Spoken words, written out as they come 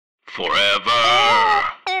Forever.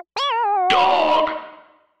 Dog.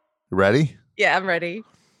 Ready? Yeah, I'm ready.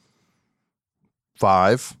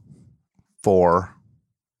 5, 4,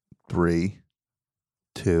 3,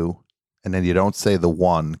 2, and then you don't say the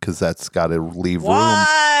 1 because that's got to leave room. One.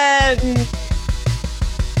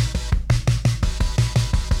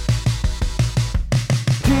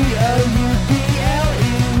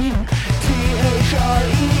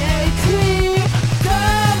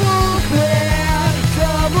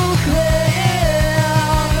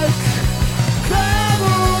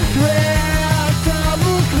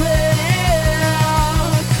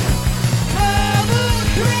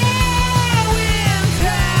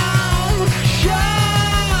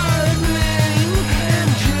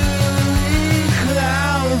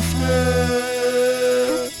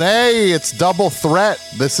 Hey, it's Double Threat.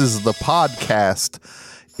 This is the podcast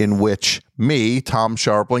in which me, Tom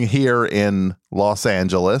Sharpling, here in Los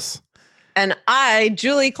Angeles. And I,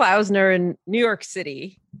 Julie Klausner in New York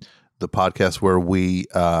City. The podcast where we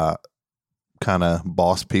kind of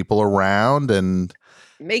boss people around and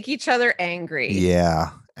make each other angry. Yeah.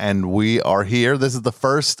 And we are here. This is the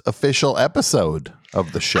first official episode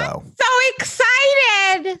of the show. I'm so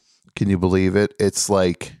excited. Can you believe it? It's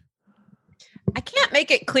like... I can't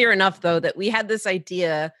make it clear enough, though, that we had this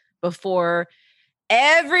idea before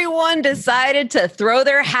everyone decided to throw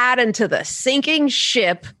their hat into the sinking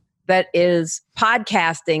ship that is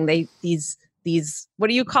podcasting. These what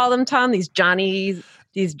do you call them, Tom? These Johnnies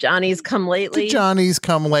come lately. The Johnnies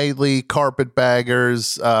come lately,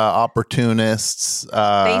 carpetbaggers, opportunists.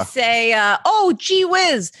 They say, oh, gee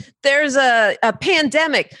whiz, there's a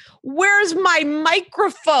pandemic. Where's my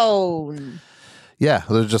microphone? Yeah,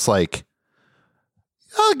 they're just like,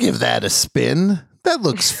 I'll give that a spin. That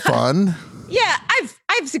looks fun. Yeah,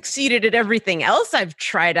 I've succeeded at everything else I've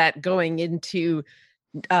tried at going into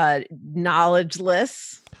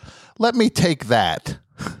knowledgeless. Let me take that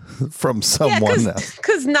from someone else.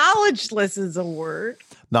 Because knowledgeless is a word.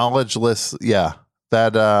 Knowledgeless, yeah.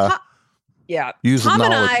 That yeah. Use Tom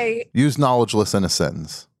knowledge. Use knowledgeless in a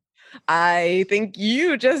sentence. I think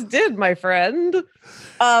you just did, my friend.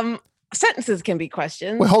 Sentences can be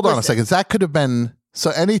questions. Wait, hold on a second. That could have been... So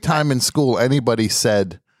anytime in school anybody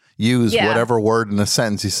said use whatever word in a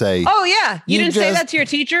sentence, you say, oh yeah, you didn't say that to your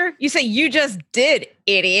teacher? You say you just did,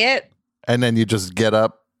 idiot. And then you just get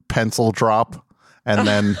up, pencil drop, and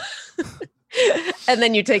then and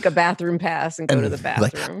then you take a bathroom pass and go to the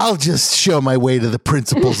bathroom. Like, I'll just show my way to the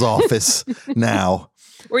principal's office now.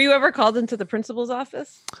 Were you ever called into the principal's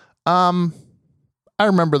office? I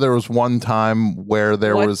remember there was one time where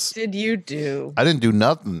What did you do? I didn't do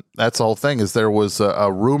nothing. That's the whole thing is there was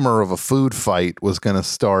a rumor of a food fight was going to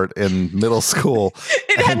start in middle school.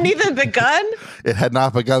 It hadn't even begun? It had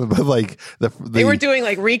not begun, but like they were doing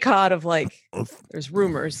like recon of like, there's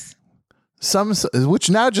rumors. Which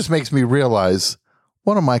now just makes me realize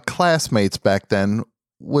one of my classmates back then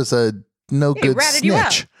was a no good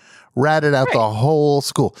snitch. Ratted out the whole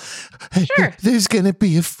school. Sure. There's going to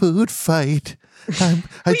be a food fight.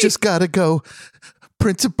 I just got to go.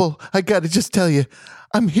 Principal, I got to just tell you,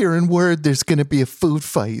 I'm hearing word there's going to be a food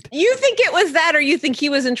fight. You think it was that, or you think he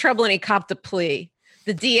was in trouble and he copped a plea?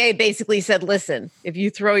 The DA basically said, listen, if you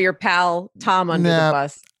throw your pal Tom under the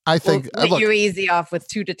bus, I think we'll let you easy off with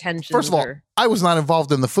 2 detentions. First of all, I was not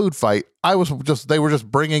involved in the food fight. They were just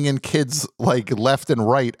bringing in kids like left and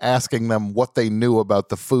right, asking them what they knew about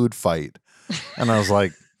the food fight. And I was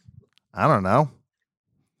like, I don't know.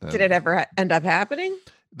 Did it ever end up happening?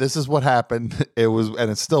 This is what happened. And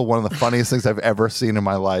it's still one of the funniest things I've ever seen in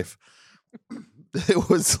my life. It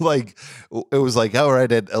was like, all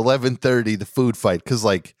right, at 11:30, the food fight. Cause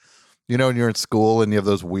like, you know, when you're in school and you have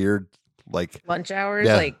those weird, like lunch hours,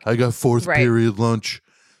 like I got fourth period lunch.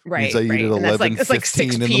 Right. I eat at 11:15 it's like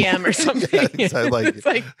 6 p.m. or something.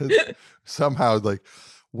 Somehow like,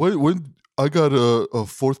 when I got a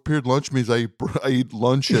fourth period lunch means I eat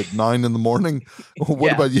lunch at 9 in the morning.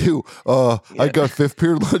 What about you? I got fifth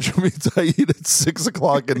period lunch means I eat at 6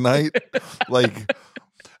 o'clock at night. Like,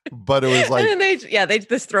 but it was like, and then they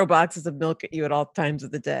just throw boxes of milk at you at all times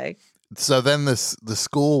of the day. So then the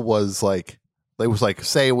school was like,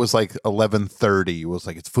 say it was like 11:30. It was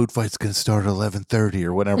like, it's food fight's going to start at 11:30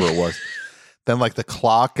 or whatever it was. Then like the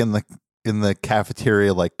clock in the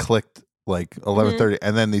cafeteria like clicked like 11:30,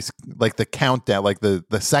 and then these like the countdown, like the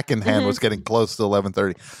second hand was getting close to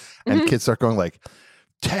 11:30, and kids start going like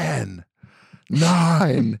 10,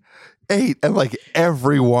 9, 8, and like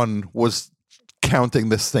everyone was counting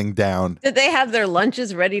this thing down. Did they have their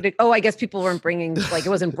lunches ready to? Oh, I guess people weren't bringing, like, it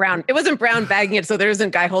wasn't brown bagging it, so there isn't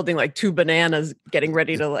a guy holding like 2 bananas getting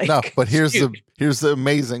ready to like. No, but here's the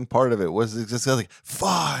amazing part of it was it just like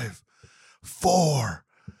 5, 4,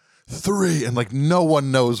 3, and like no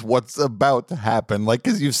one knows what's about to happen. Like,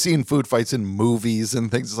 because you've seen food fights in movies and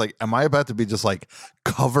things. It's like, am I about to be just like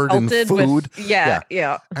covered in Melted food? yeah.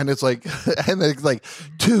 And it's like, and it's like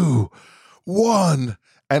 2, 1,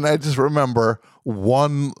 and I just remember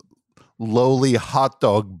one lowly hot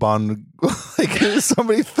dog bun, like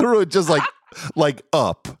somebody threw it just like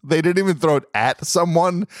up. They didn't even throw it at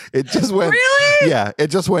someone. It just went, Really? yeah, it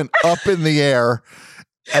just went up in the air.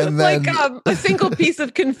 And then, like a single piece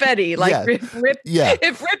of confetti. Like Yeah.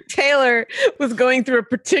 if Rip Taylor was going through a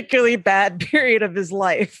particularly bad period of his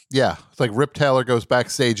life. yeah, it's like Rip Taylor goes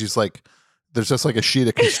backstage. He's like, there's just like a sheet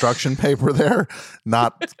of construction paper there.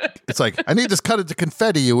 It's like, I need to cut it to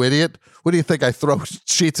confetti, you idiot. What do you think? I throw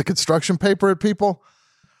sheets of construction paper at people?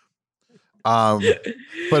 But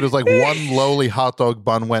it was like one lowly hot dog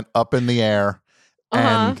bun went up in the air,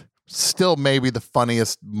 and still maybe the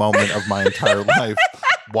funniest moment of my entire life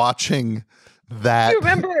watching that.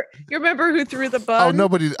 You remember who threw the bun? Oh,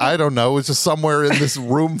 nobody, I don't know. It's just somewhere in this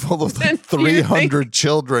room full of 300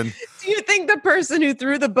 children. Do you think the person who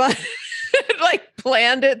threw the bun like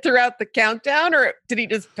planned it throughout the countdown, or did he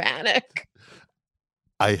just panic?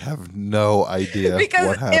 I have no idea Because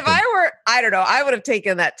what happened. if I were, I don't know, I would have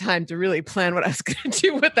taken that time to really plan what I was going to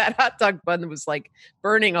do with that hot dog bun that was like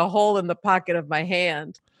burning a hole in the pocket of my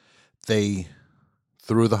hand. They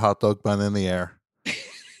threw the hot dog bun in the air.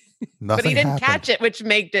 Nothing But he didn't happened. catch it, which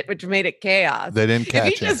made it chaos. They didn't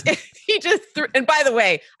catch it. If he just threw, and by the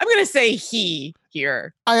way, I'm going to say he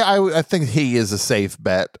here. I think he is a safe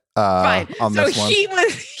bet Fine. on So this one. he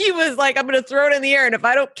was like, I'm going to throw it in the air, and if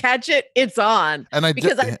I don't catch it, it's on. And I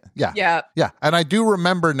because do, yeah. yeah. And I do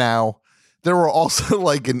remember now. There were also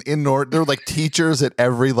like there were like teachers at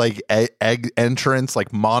every like egg entrance,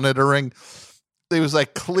 like monitoring. It was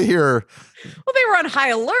like clear. Well, they were on high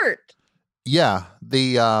alert. Yeah,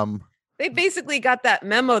 They basically got that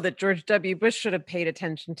memo that George W. Bush should have paid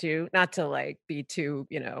attention to, not to like be too,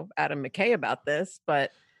 Adam McKay about this, but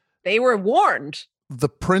they were warned. the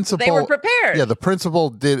principal. They were prepared. Yeah, the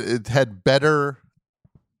principal had better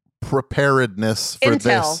preparedness for Intel.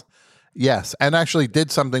 this. Yes, and actually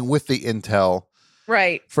did something with the intel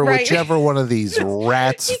Right. for right. whichever one of these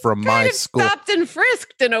rats He from kind my of school. stopped and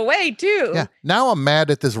frisked in a way too. Yeah, now I'm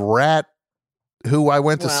mad at this rat who I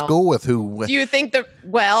went to Well, school with. Who Do you think that?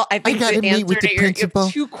 Well, I think gotta the meet answer with the to you have principal.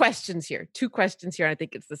 two questions here. And I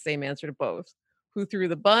think it's the same answer to both. Who threw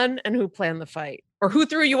the bun and who planned the fight, or who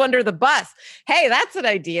threw you under the bus? Hey, that's an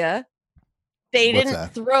idea. They What's didn't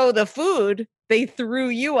that? throw the food; they threw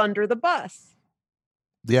you under the bus.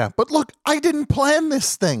 Yeah, but look, I didn't plan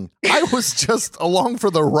this thing. I was just along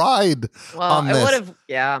for the ride. Well, On I this. would have.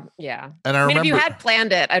 Yeah. And I I mean, remember, if you had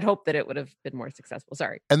planned it, I'd hope that it would have been more successful.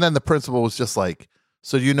 Sorry. and then the principal was just like,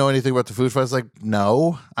 "So do you know anything about the food fight?" I was like,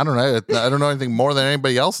 "No, I don't know. I don't know anything more than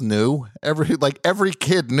anybody else knew. Every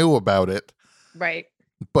kid knew about it, Right.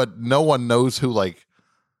 but no one knows who like."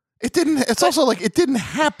 It didn't. It's also like it didn't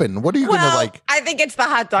happen. What are you Well, gonna like? I think it's the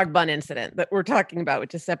hot dog bun incident that we're talking about,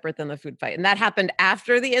 which is separate than the food fight, and that happened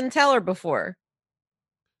after the intel or before.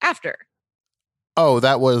 After. Oh,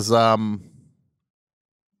 that was.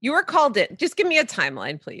 You were called in. Just give me a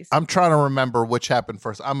timeline, please. I'm trying to remember which happened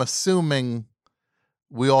first. I'm assuming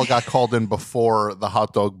we all got called in before the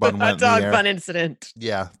hot dog bun Hot went in dog the air. bun incident.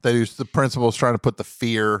 Yeah, the principal was trying to put the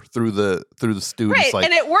fear through the students, Right. like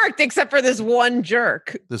And it worked, except for this one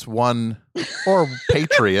jerk. this one or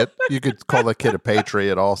patriot. You could call that kid a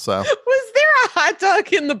patriot. Also, Was there a hot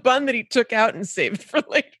dog in the bun that he took out and saved for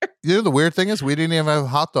later? you know the weird thing is we didn't even have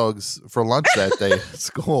hot dogs for lunch that day at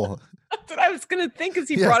school. That's what I was going to think, because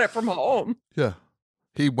he Yeah. brought it from home. Yeah,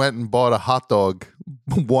 he went and bought a hot dog,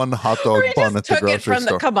 one hot dog Or he bun just at the took it grocery from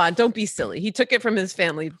store. come on, don't be silly. He took it from his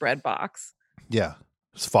family bread box. Yeah,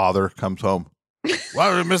 his father comes home. Why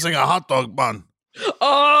are we missing a hot dog bun?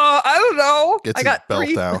 Oh, I don't know. Gets I his got belt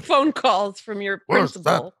 3 out. phone calls from your Where's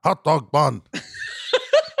principal. that hot dog bun?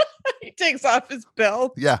 He takes off his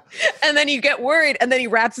belt, Yeah. and then you get worried, and then he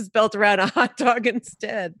wraps his belt around a hot dog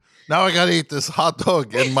instead. Now I gotta eat this hot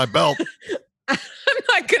dog in my belt. I'm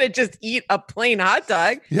not going to just eat a plain hot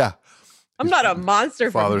dog. Yeah. I'm not a monster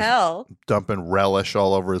from Father's- hell. Dumping relish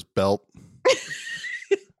all over his belt.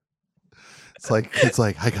 It's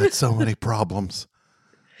like I got so many problems.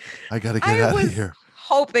 I gotta get I out was of here.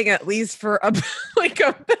 hoping at least for a I'm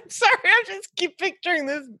sorry, I just keep picturing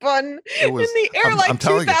this bun It was- in the air I'm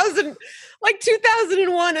telling you.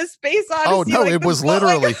 2001 A Space Odyssey. Oh no, like it the was bun-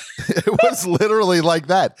 literally it was literally like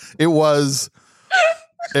that. It was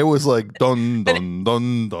like dun dun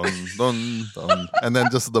dun dun dun dun, and then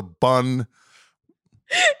just the bun.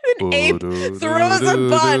 an ape throws a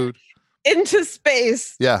bun into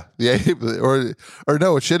space. Yeah, the ape, or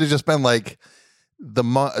no, it should have just been like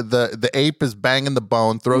the ape is banging the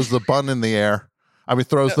bone, throws the bun in the air. I mean,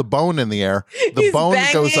 throws the bone in the air. The He's bone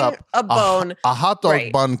goes banging up. a bone. A hot dog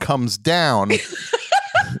Right. bun comes down.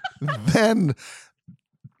 then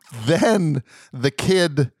the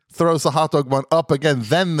kid throws the hot dog bun up again.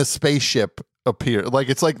 Then the spaceship appears. Like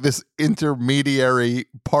it's like this intermediary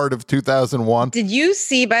part of 2001. Did you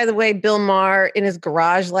see, by the way, Bill Maher in his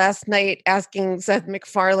garage last night asking Seth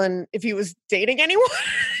MacFarlane if he was dating anyone?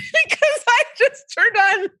 Because I just turned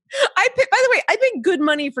on. By the way, I pay good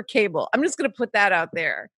money for cable. I'm just going to put that out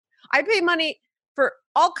there. I pay money for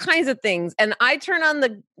all kinds of things, and I turn on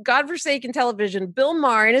the godforsaken television. Bill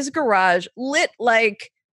Maher in his garage, lit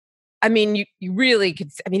like. I mean, you really could.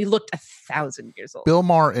 I mean, he looked 1,000 years old. Bill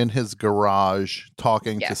Maher in his garage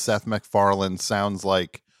talking to Yes. Seth MacFarlane sounds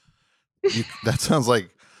like that sounds like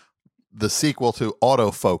the sequel to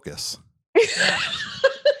Autofocus.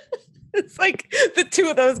 It's like the two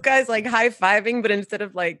of those guys like high-fiving, but instead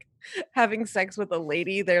of like having sex with a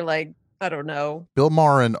lady, they're like, I don't know, Bill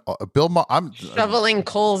Maher and Bill Maher. shoveling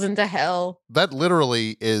coals into hell. That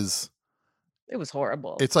literally is. It was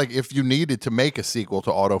horrible. It's like if you needed to make a sequel to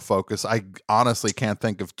Autofocus, I honestly can't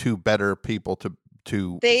think of two better people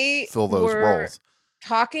to They fill those were roles.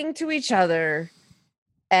 talking to each other,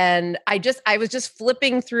 and I was just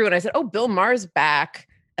flipping through, and I said, "Oh, Bill Maher's back,"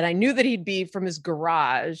 and I knew that he'd be from his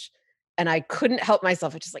garage. And I couldn't help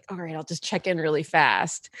myself. I just like, all right, I'll just check in really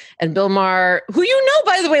fast. And Bill Maher, who you know,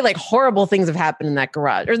 by the way, like horrible things have happened in that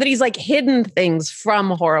garage, or that he's like hidden things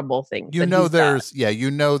from horrible things. You know, there's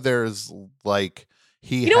like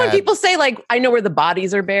he. You know when people say like, I know where the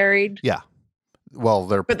bodies are buried. Yeah. Well,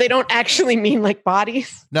 but they don't actually mean like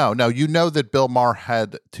bodies. No. You know that Bill Maher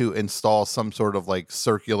had to install some sort of like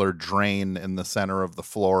circular drain in the center of the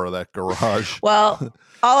floor of that garage. Well,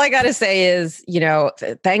 all I got to say is,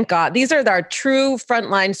 thank God. These are our true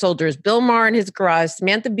frontline soldiers. Bill Maher in his garage,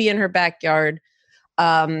 Samantha Bee in her backyard.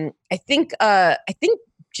 I think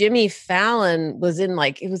Jimmy Fallon was in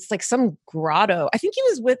it was like some grotto. I think he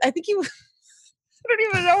was I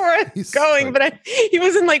don't even know where it's going, but he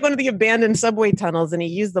was in like one of the abandoned subway tunnels, and he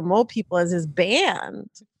used the Mole People as his band.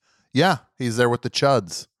 Yeah, he's there with the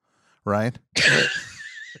Chuds, right?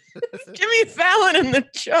 Jimmy Fallon and the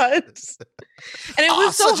Chuds, and it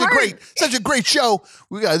was so hard. Such a great show.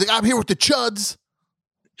 I'm here with the Chuds.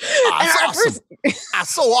 It's awesome.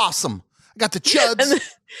 So awesome. I got the Chuds.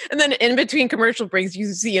 And then in between commercial breaks,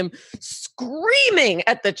 you see him screaming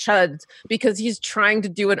at the Chuds because he's trying to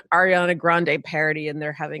do an Ariana Grande parody, and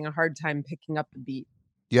they're having a hard time picking up the beat.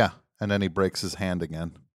 Yeah, and then he breaks his hand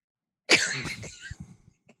again.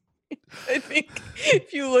 I think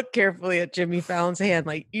if you look carefully at Jimmy Fallon's hand,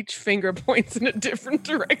 like each finger points in a different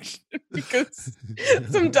direction because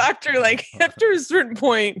some doctor, like after a certain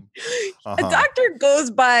point, a doctor goes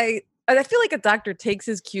by. And I feel like a doctor takes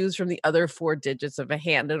his cues from the other 4 digits of a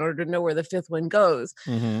hand in order to know where the 5th one goes.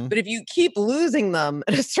 Mm-hmm. But if you keep losing them,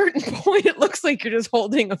 at a certain point, it looks like you're just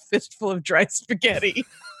holding a fistful of dry spaghetti.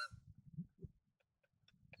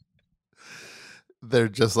 They're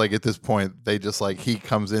just like, at this point, they just like, he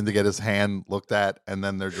comes in to get his hand looked at, and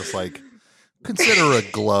then they're just like, consider a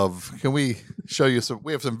glove. Can we show you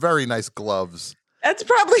we have some very nice gloves. That's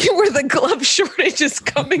probably where the glove shortage is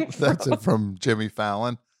coming from. That's it from Jimmy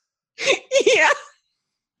Fallon. Yeah.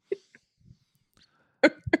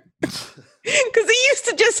 Because he used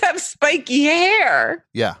to just have spiky hair.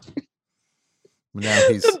 Yeah. Now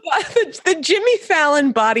he's the Jimmy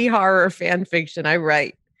Fallon body horror fan fiction I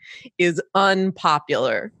write is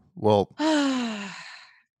unpopular. Well,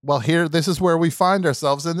 here, this is where we find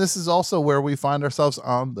ourselves, and this is also where we find ourselves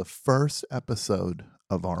on the first episode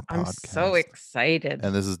of our podcast. I'm so excited.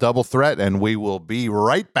 And this is Double Threat, and we will be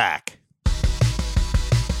right back.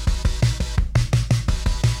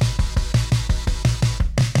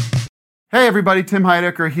 Hey everybody, Tim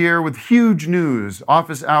Heidecker here with huge news.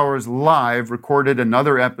 Office Hours Live recorded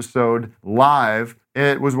another episode live.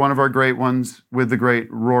 It was one of our great ones with the great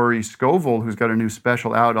Rory Scovel, who's got a new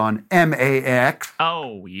special out on MAX.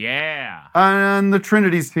 Oh, yeah. And the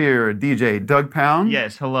Trinity's here, DJ Doug Pound.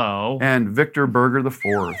 Yes, hello. And Victor Berger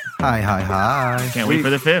IV. Hi. Can't wait for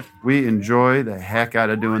the 5th. We enjoy the heck out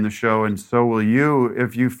of doing the show, and so will you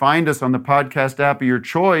if you find us on the podcast app of your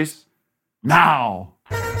choice now.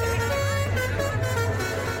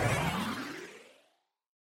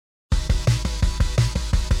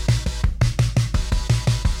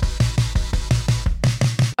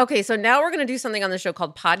 Okay, so now we're going to do something on the show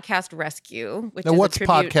called Podcast Rescue. Which Now, is what's a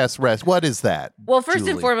tribute. Podcast Rest? What is that? Well, first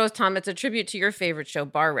Julie? and foremost, Tom, it's a tribute to your favorite show,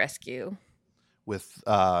 Bar Rescue. With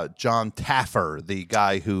John Taffer, the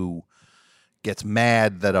guy who gets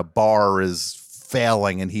mad that a bar is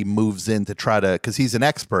failing and he moves in to try to, because he's an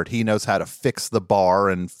expert. He knows how to fix the bar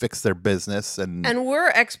and fix their business. And we're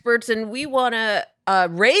experts and we want to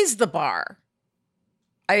raise the bar.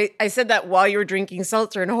 I said that while you were drinking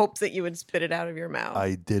seltzer in hopes that you would spit it out of your mouth.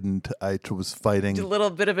 I didn't. I was fighting a little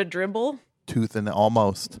bit of a dribble. Tooth and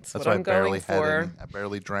almost. That's why I'm I barely going had for. any. I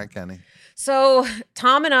barely drank any. So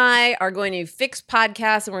Tom and I are going to fix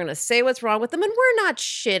podcasts and we're going to say what's wrong with them. And we're not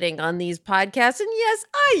shitting on these podcasts. And yes,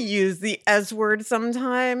 I use the S word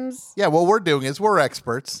sometimes. Yeah, what we're doing is we're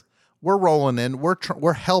experts. We're rolling in.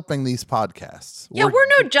 We're helping these podcasts. Yeah, we're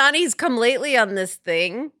no Johnny's come lately on this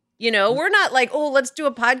thing. You know, we're not like, oh, let's do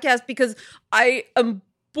a podcast because I am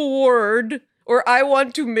bored or I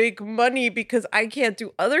want to make money because I can't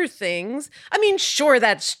do other things. I mean, sure,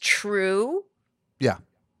 that's true. Yeah.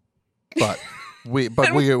 But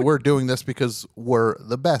we're doing this because we're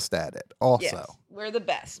the best at it also. Yes, we're the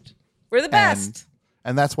best. We're the best.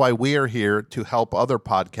 And that's why we are here to help other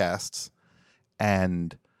podcasts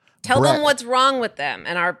and tell Brett, them what's wrong with them.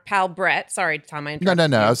 And our pal Brett, sorry, Tom, I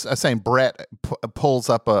interrupted No. you. I was saying Brett pulls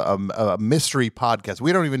up a mystery podcast.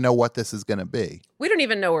 We don't even know what this is going to be. We don't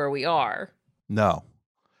even know where we are. No.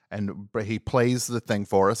 And he plays the thing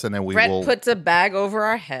for us, and then Brett puts a bag over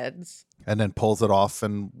our heads. And then pulls it off,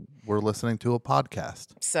 and we're listening to a podcast.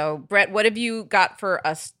 So, Brett, what have you got for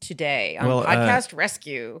us today on Podcast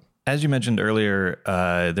Rescue? As you mentioned earlier,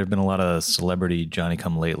 there have been a lot of celebrity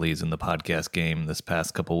Johnny-come-latelys in the podcast game this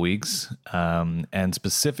past couple weeks. And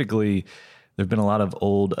specifically, there have been a lot of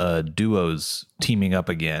old duos teaming up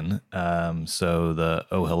again. So the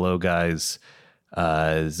Oh Hello guys,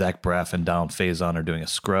 Zach Braff and Donald Faison are doing a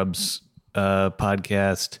Scrubs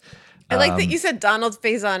podcast. I like that you said Donald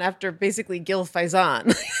Faison after basically Gil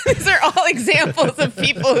Faison. These are all examples of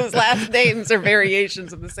people whose last names are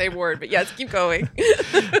variations of the same word. But yes, keep going.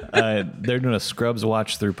 They're doing a Scrubs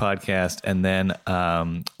watch through podcast. And then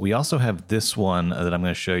we also have this one that I'm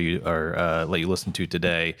going to show you or let you listen to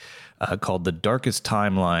today called The Darkest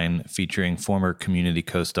Timeline, featuring former Community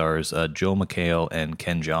co-stars Joel McHale and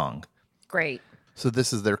Ken Jeong. Great. So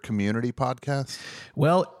this is their community podcast?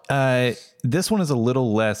 Well, this one is a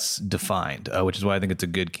little less defined, which is why I think it's a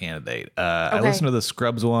good candidate. I listened to the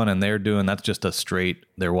Scrubs one, and that's just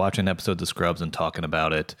they're watching episodes of Scrubs and talking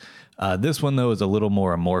about it. This one, though, is a little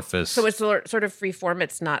more amorphous. So it's sort of free form.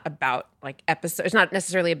 It's not about like episodes. It's not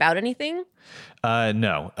necessarily about anything.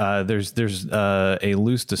 No, there's a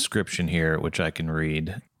loose description here, which I can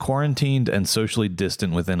read. Quarantined and socially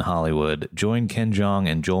distant within Hollywood, join Ken Jeong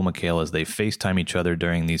and Joel McHale as they FaceTime each other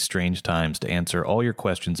during these strange times to answer all your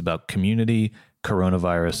questions about community,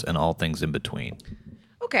 coronavirus, and all things in between.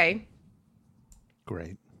 Okay.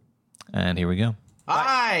 Great. And here we go.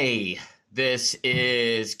 Hi, this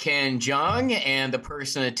is Ken Jeong, and the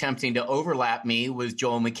person attempting to overlap me was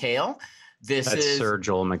Joel McHale. That's Sir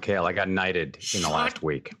Joel McHale. I got knighted in the last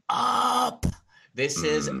week. Up. This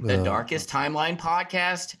is the Darkest Timeline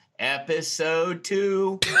podcast, episode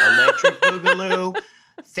 2, Electric Boogaloo.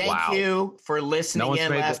 Thank you for listening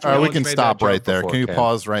in last week. All right, we can stop right there. Can you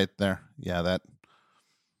pause right there? Yeah,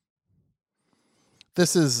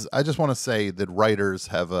 I just want to say that writers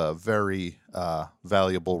have a very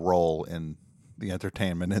valuable role in the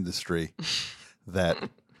entertainment industry. That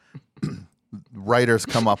writers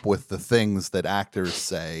come up with the things that actors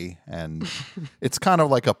say, and it's kind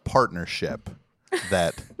of like a partnership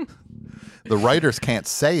that the writers can't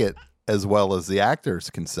say it as well as the actors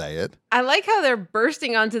can say it. I like how they're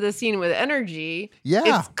bursting onto the scene with energy.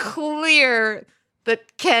 Yeah. It's clear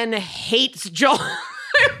that Ken hates Joel.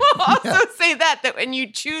 I will also say that when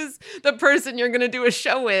you choose the person you're going to do a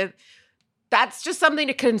show with, that's just something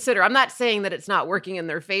to consider. I'm not saying that it's not working in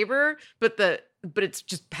their favor, but it's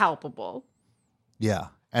just palpable. Yeah.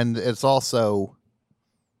 And it's also,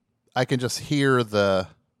 I can just hear that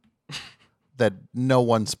no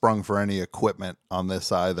one sprung for any equipment on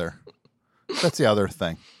this either. That's the other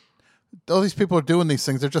thing. All these people are doing these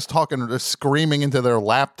things. They're just talking, they're screaming into their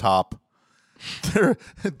laptop. Buy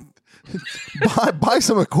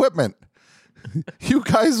some equipment. You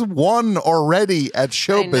guys won already at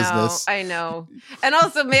show business. I know. And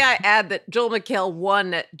also, may I add that Joel McHale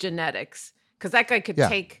won at genetics, because that guy could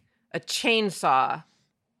take a chainsaw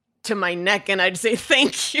to my neck and I'd say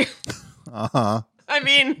thank you. Uh-huh. I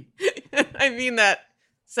mean that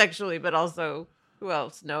sexually, but also who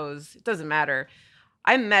else knows? It doesn't matter.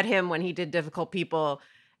 I met him when he did Difficult People,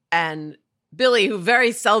 and Billy, who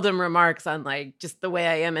very seldom remarks on like just the way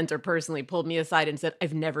I am interpersonally, pulled me aside and said,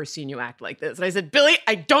 "I've never seen you act like this." And I said, "Billy,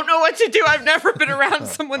 I don't know what to do. I've never been around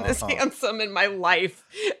someone this handsome in my life."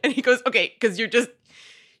 And he goes, "Okay, because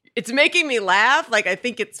it's making me laugh. Like, I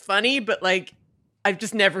think it's funny, but like, I've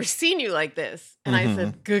just never seen you like this. And I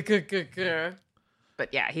said, "Guh."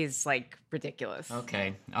 But yeah, he's like ridiculous.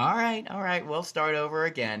 Okay. All right. We'll start over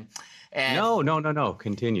again. And No.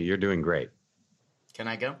 Continue. You're doing great. Can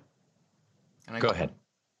I go? Go ahead.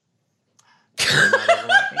 You're not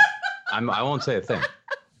overlapping? I won't say a thing.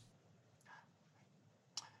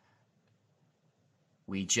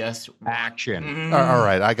 We just Action. All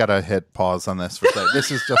right, I gotta hit pause on this for a second.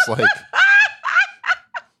 This is just like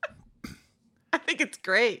I think it's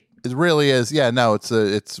great. it really is. Yeah, no,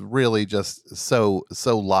 it's really just so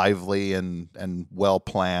lively and well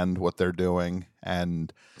planned what they're doing,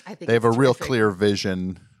 and I think they have a it's real terrific. clear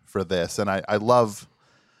vision for this, and I love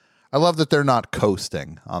that they're not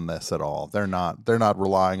coasting on this at all. They're not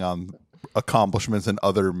relying on accomplishments in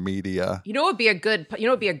other media. You know what would be a good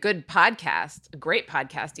podcast, a great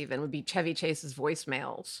podcast even, would be Chevy Chase's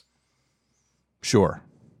voicemails. Sure.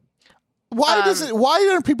 Why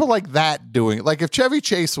aren't people like that doing it? Like if Chevy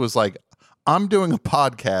Chase was like, I'm doing a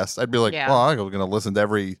podcast, I'd be like, Yeah. well, I'm going to listen to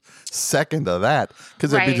every second of that.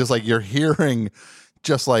 Because it'd be Right. just like you're hearing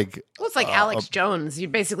just like Well, it's like Alex Jones. You're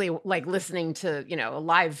basically like listening to, a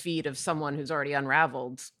live feed of someone who's already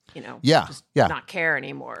unraveled, Yeah, just yeah. not care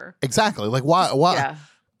anymore. exactly like why Yeah,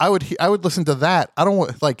 I would listen to that. I don't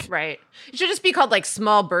want like right. It should just be called like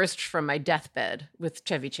Small Burst from My Deathbed with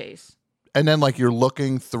Chevy Chase. and then like you're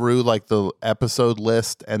looking through like the episode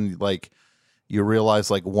list and like you realize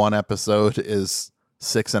like one episode is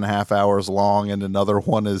 6.5 hours long and another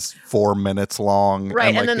one is 4 minutes long. Right.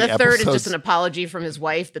 And like, then the third is just episodes an apology from his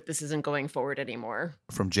wife that this isn't going forward anymore.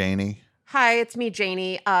 from Janie. Hi, it's me,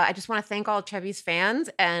 Janie. I just want to thank all Chevy's fans,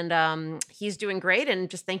 and he's doing great. And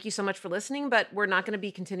just thank you so much for listening. But we're not going to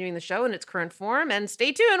be continuing the show in its current form. And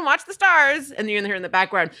stay tuned, watch the stars. And you're here in the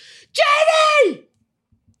background, Janie.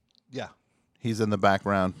 Yeah. He's in the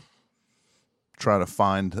background trying to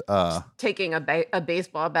find Taking a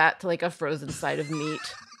baseball bat to like a frozen side of meat,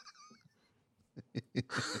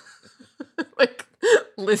 like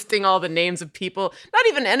listing all the names of people, not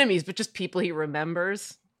even enemies, but just people he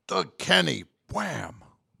remembers. Doug Kenny, wham.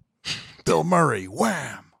 Bill Murray,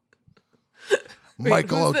 wham.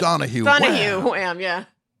 Michael who's the- O'Donoghue, Donahue, wham. wham, yeah.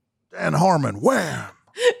 Dan Harmon, wham.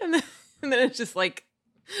 And then it's just like,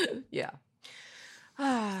 yeah.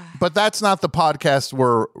 But that's not the podcast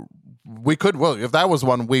where we could, well, if that was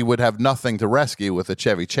one, we would have nothing to rescue with a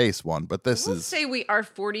Chevy Chase one. But this We'll is, say we are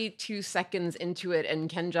 42 seconds into it, and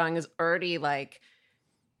Ken Jeong has already like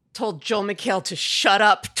told Joel McHale to shut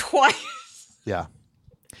up twice. yeah.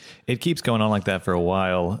 It keeps going on like that for a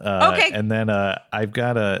while. Okay. And then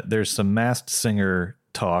there's some Masked Singer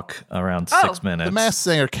talk around 6 minutes. The Masked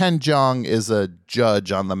Singer, Ken Jeong is a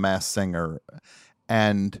judge on The Masked Singer.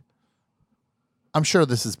 And I'm sure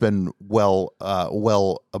this has been well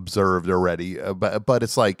observed already. But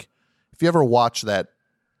it's like, if you ever watch that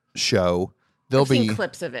show, I've seen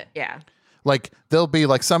clips of it. Yeah. there'll be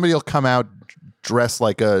like somebody will come out dressed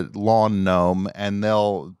like a lawn gnome and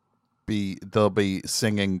they'll be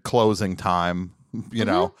singing Closing Time,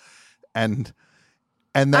 know, and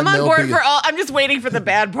then I'm on there'll board be- for all. I'm just waiting for the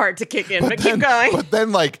bad part to kick in, but keep going. But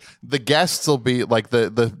then like the guests will be like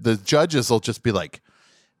the judges will just be like,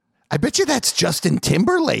 I bet you that's Justin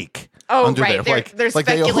Timberlake. Oh, under right. there. They're Like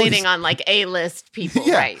they speculating always- on like A-list people.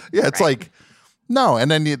 Yeah, Right. yeah. It's right. like no,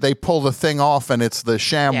 and then they pull the thing off, and it's the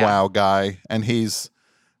ShamWow guy, and he's,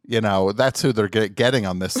 that's who they're getting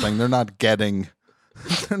on this thing. They're not getting.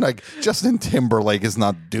 They're like Justin Timberlake is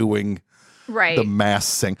not doing right. the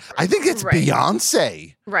Masked Singer. I think it's Right.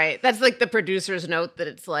 Beyonce. Right. That's like the producer's note that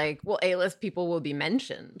it's like, well, A-list people will be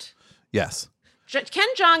mentioned. Yes. Ken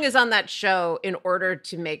Jeong is on that show in order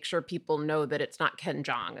to make sure people know that it's not Ken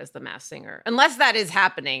Jeong as the Masked Singer, unless that is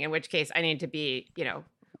happening, in which case I need to be,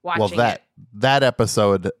 watching Well, it. that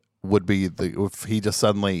episode would be if he just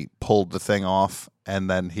suddenly pulled the thing off and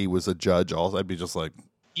then he was a judge. Also, I'd be just like,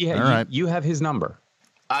 Yeah, all right. you have his number.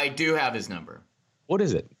 I do have his number. What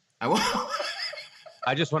is it? I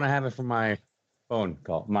I just want to have it for my phone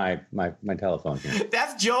call, my telephone here.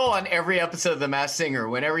 That's Joel on every episode of The Masked Singer.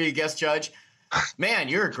 Whenever you guest judge, man,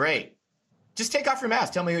 you're great. Just take off your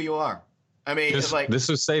mask. Tell me who you are. I mean, it's like This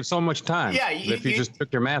would save so much time. Yeah, if you just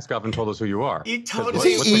took your mask off and told us who you are. You 'Cause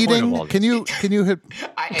totally- what's is he the point of all eating? this? Can you hit?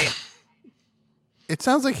 I It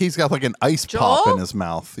sounds like he's got like an ice Joel? pop in his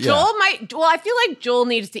mouth. Yeah. I feel like Joel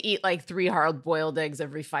needs to eat like 3 hard-boiled eggs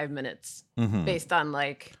every 5 minutes based on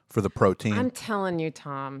like, for the protein. I'm telling you,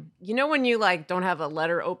 Tom, when you like don't have a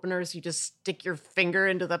letter opener, so you just stick your finger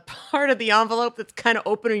into the part of the envelope that's kind of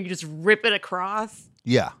open and you just rip it across?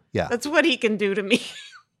 yeah. That's what he can do to me.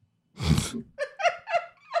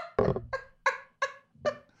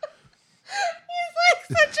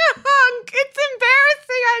 such a hunk. It's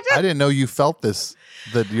embarrassing. I didn't know you felt this.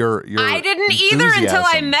 That your I didn't either until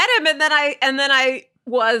I enthusiasm. met him, and then I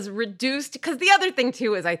was reduced because the other thing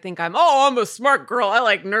too is I think I'm a smart girl. I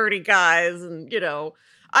like nerdy guys, and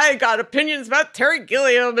I got opinions about Terry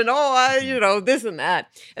Gilliam and this and that.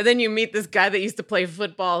 And then you meet this guy that used to play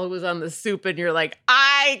football who was on the Soup, and you're like,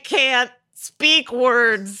 I can't speak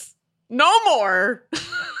words no more.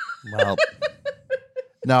 Well,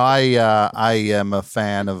 no, I am a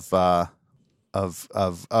fan of a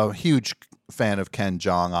huge fan of Ken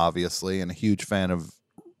Jeong, obviously, and a huge fan of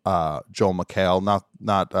Joel McHale.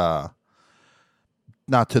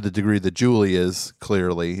 Not to the degree that Julie is.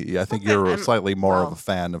 Clearly, I think you're slightly more of a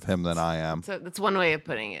fan of him than I am. So that's one way of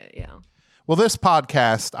putting it. Yeah. Well, this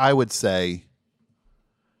podcast, I would say,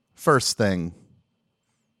 first thing,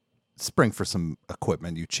 spring for some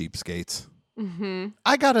equipment, you cheapskates. Mm-hmm.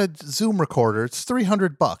 I got a Zoom recorder. It's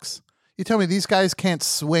 $300. You tell me these guys can't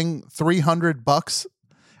swing $300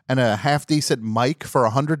 and a half decent mic for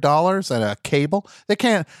 $100 and a cable? They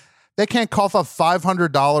can't cough up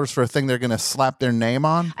 $500 for a thing they're going to slap their name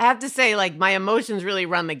on. I have to say, like, my emotions really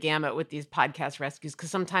run the gamut with these podcast rescues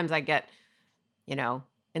because sometimes I get,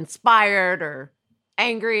 inspired or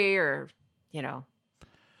angry or,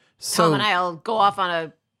 So Tom and I'll go off on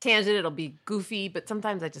a tangent. It'll be goofy, but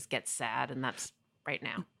sometimes I just get sad, and that's right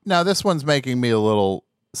now. now this one's making me a little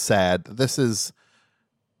sad. This is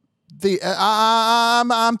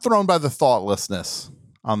I'm thrown by the thoughtlessness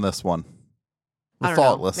on this one. I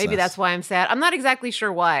don't know. Maybe that's why I'm sad. I'm not exactly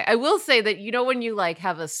sure why. I will say that, when you like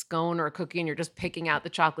have a scone or a cookie and you're just picking out the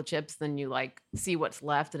chocolate chips, then you like see what's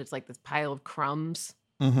left and it's like this pile of crumbs.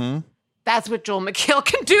 Mm-hmm. That's what Joel McHale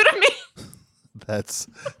can do to me. That's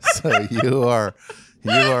so you are.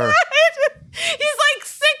 He's like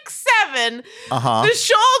 6'7". Uh-huh. The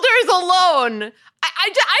shoulders alone.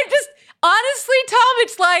 I just honestly, Tom,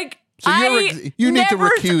 it's like So you need to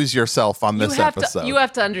recuse yourself on this episode. You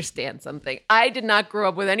have to understand something. I did not grow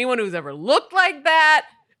up with anyone who's ever looked like that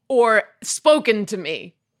or spoken to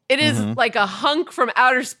me. It is like a hunk from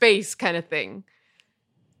outer space kind of thing.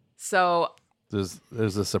 So there's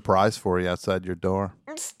a surprise for you outside your door.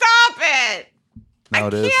 Stop it. No,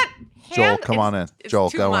 it is. Joel, come on in. Joel,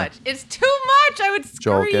 too go much. in. It's too much. I would scream.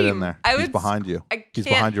 Joel, get in there. He's behind you. He's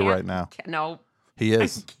behind you right now. No. He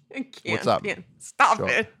is. I can't. What's up? Stop Joel.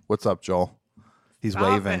 it. What's up, Joel? He's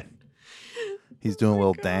Stop waving. it. He's doing a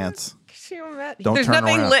little God. dance. Can you imagine? Don't There's turn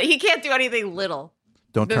nothing around. He can't do anything little.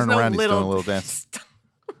 Don't There's turn no around. He's little- doing a little dance.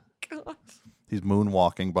 God. He's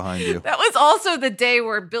moonwalking behind you. That was also the day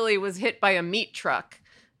where Billy was hit by a meat truck.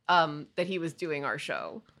 That he was doing our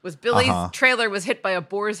show. Was Billy's trailer was hit by a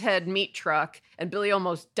boar's head meat truck, and Billy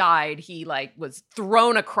almost died. He was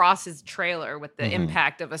thrown across his trailer with the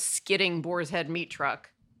impact of a skidding boar's head meat truck.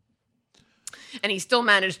 And he still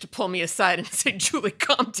managed to pull me aside and say, "Julie,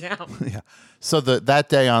 calm down." Yeah. So that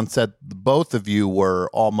day on set, both of you were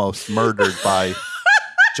almost murdered by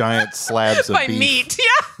giant slabs of By beef. meat,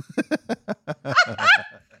 yeah.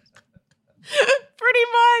 Pretty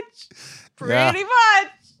much.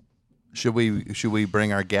 Should we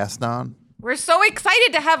bring our guest on? We're so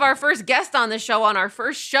excited to have our first guest on the show on our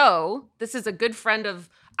first show. This is a good friend of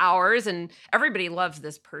ours, and everybody loves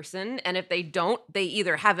this person. And if they don't, they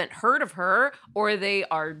either haven't heard of her or they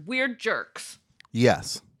are weird jerks.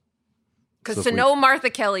 Yes. Because to know Martha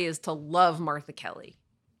Kelly is to love Martha Kelly.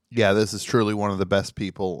 Yeah, this is truly one of the best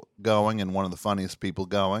people going and one of the funniest people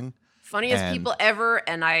going. Funniest people ever.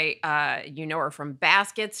 And I know her from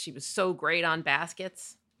Baskets. She was so great on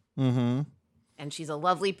Baskets. Mm-hmm. And she's a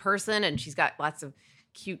lovely person, and she's got lots of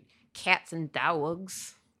cute cats and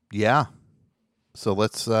dogs. Yeah. So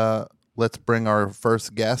let's bring our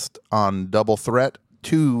first guest on Double Threat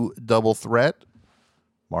to Double Threat,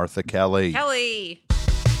 Martha Kelly. Kelly.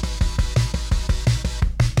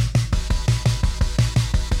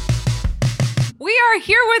 We are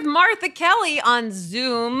here with Martha Kelly on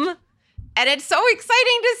Zoom, and it's so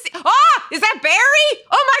exciting to see. Ah, is that Barry?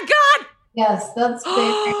 Oh my God! Yes, that's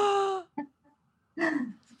big.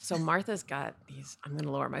 So Martha's got these. I'm going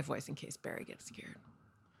to lower my voice in case Barry gets scared.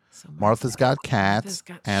 So Martha's got cats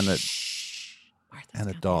and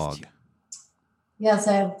a dog. Yes,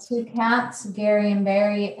 I have 2 cats, Gary and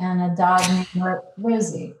Barry, and a dog named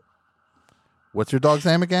Rosie. What's your dog's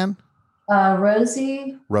name again?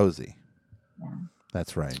 Rosie. Rosie. Yeah.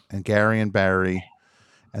 That's right. And Gary and Barry,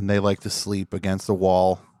 and they like to sleep against the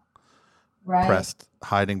wall, Right. pressed,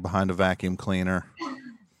 hiding behind a vacuum cleaner.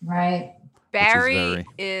 Right. Barry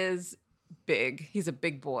is big. He's a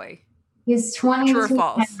big boy. He's True or 22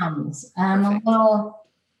 false? pounds. I'm Perfect. a little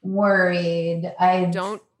worried.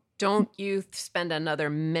 Don't you spend another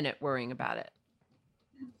minute worrying about it.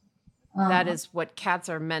 That is what cats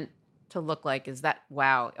are meant to look like. Is that,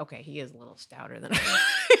 wow. Okay, he is a little stouter than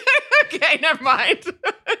okay, never mind.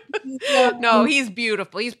 No, he's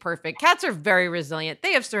beautiful. He's perfect. Cats are very resilient.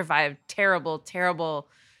 They have survived terrible, terrible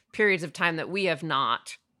periods of time that we have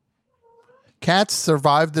not. Cats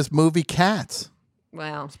survived this movie, Cats.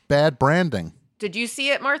 Well, Bad branding. did you see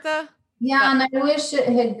it, Martha? Yeah, and I wish it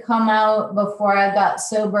had come out before I got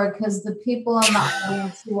sober because the people in the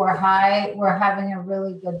audience who were high were having a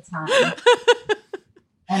really good time.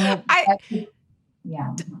 And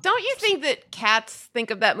yeah. Don't you think that cats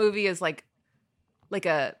think of that movie as like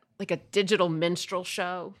a digital minstrel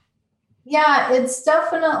show? Yeah, it's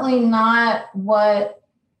definitely not what,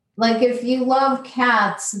 like, if you love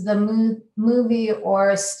Cats, the movie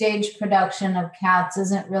or stage production of Cats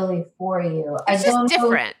isn't really for you. It's just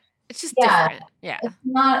different. It's just different. Yeah. It's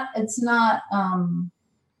not,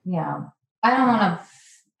 yeah. I don't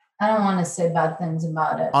want to say bad things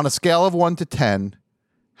about it. On a scale of 1 to 10,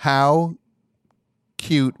 how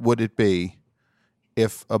cute would it be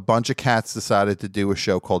if a bunch of cats decided to do a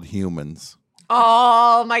show called Humans?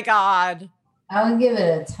 Oh my God. I would give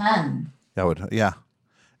it a 10. That would, yeah.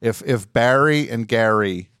 If Barry and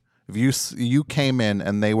Gary, if you came in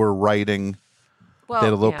and they were writing, they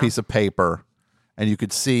had a little piece of paper, and you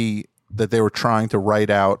could see that they were trying to write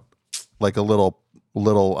out like a little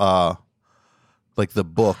like the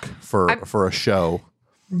book for a show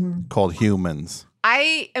called Humans.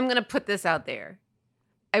 I am going to put this out there.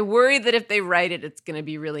 I worry that if they write it, it's going to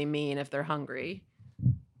be really mean if they're hungry.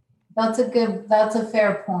 That's a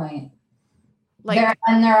fair point.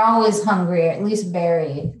 They're always hungry. At least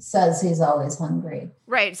Barry says he's always hungry.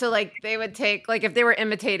 Right. So like they would take, like if they were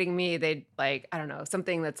imitating me, they'd like, I don't know,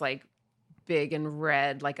 something that's like big and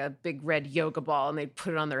red, like a big red yoga ball, and they'd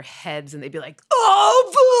put it on their heads and they'd be like,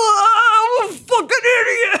 oh, I'm a fucking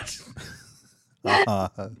idiot.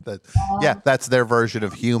 Yeah, that's their version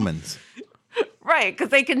of Humans. Right. Because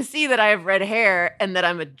they can see that I have red hair and that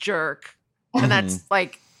I'm a jerk. And that's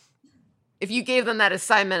like, if you gave them that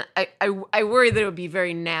assignment, I worry that it would be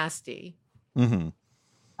very nasty. Mm-hmm.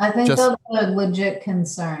 I think that's a legit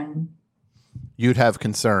concern. You'd have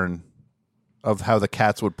concern of how the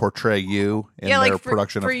cats would portray you in their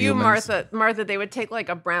production of Humans. For you, Martha, they would take like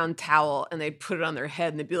a brown towel and they'd put it on their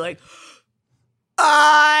head and they'd be like,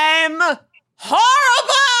 I'm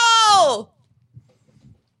horrible!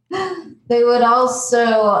 They would also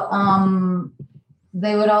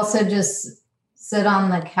just sit on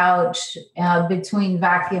the couch between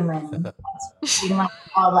vacuuming. That's pretty much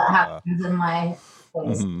all that happens in my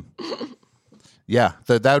place. Mm-hmm. Yeah,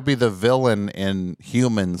 that would be the villain in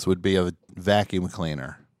Humans would be a vacuum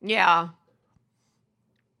cleaner. Yeah.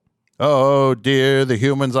 Oh dear, the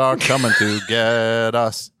humans are coming to get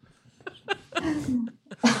us.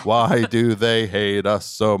 Why do they hate us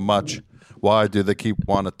so much? Why do they keep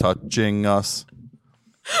touching us?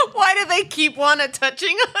 Why do they keep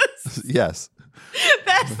touching us? Yes.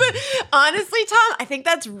 Honestly, Tom, I think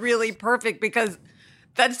that's really perfect because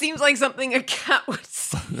that seems like something a cat would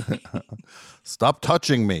say. Stop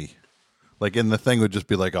touching me. Like in the thing would just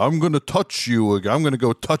be like, I'm going to touch you. I'm going to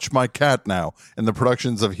go touch my cat now. In the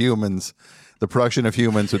productions of Humans, the production of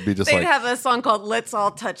Humans would be just They'd have a song called Let's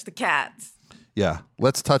All Touch the Cats. Yeah.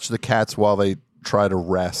 Let's touch the cats while they try to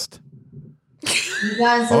rest. You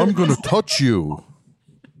guys, I'm going to touch you.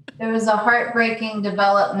 There was a heartbreaking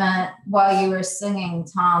development while you were singing,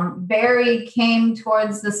 Tom. Barry came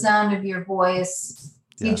towards the sound of your voice.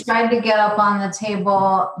 Yes. He tried to get up on the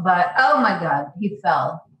table, but oh my God, he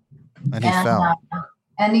fell. And he fell.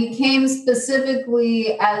 And he came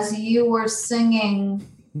specifically as you were singing.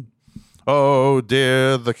 Oh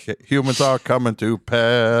dear, the humans are coming to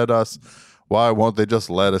pet us. Why won't they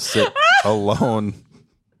just let us sit alone?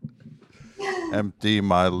 Empty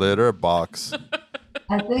my litter box.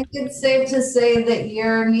 I think it's safe to say that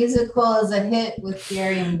your musical is a hit with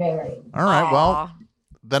Gary and Barry. All right, well,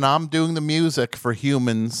 then I'm doing the music for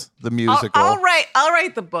Humans, the musical. I'll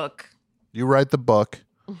write the book. You write the book.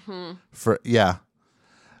 Mm-hmm.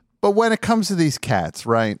 But when it comes to these cats,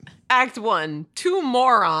 right? Act 1, 2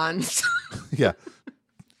 morons. Yeah.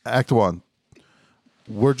 Act 1.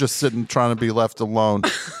 We're just sitting trying to be left alone.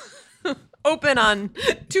 Open on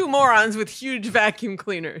 2 morons with huge vacuum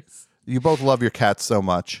cleaners. You both love your cats so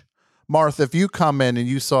much. Martha, if you come in and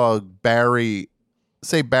you saw Barry,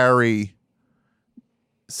 say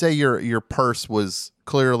your purse was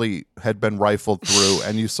clearly had been rifled through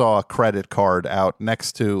and you saw a credit card out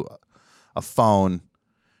next to a phone,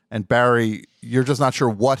 and Barry, you're just not sure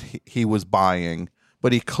what he was buying,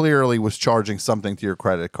 but he clearly was charging something to your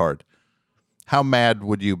credit card. How mad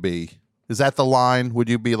would you be? Is that the line? Would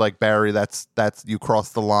you be like, Barry, that's you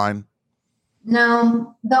crossed the line?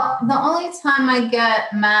 No, the only time I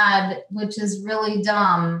get mad, which is really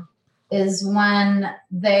dumb, is when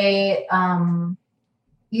they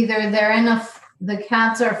either the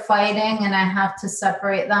cats are fighting and I have to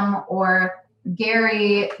separate them, or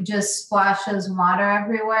Gary just splashes water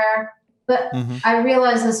everywhere. But I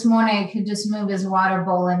realized this morning I could just move his water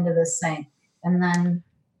bowl into the sink and then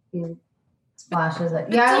he splashes it.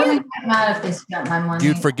 Yeah, I wouldn't get mad if they spent my money.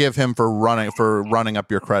 You'd forgive him for running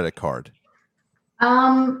up your credit card.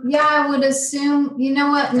 Yeah, I would assume, you know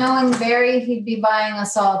what, knowing Barry, he'd be buying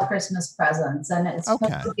us all Christmas presents, and it's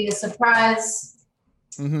supposed to be a surprise.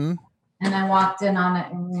 And I walked in on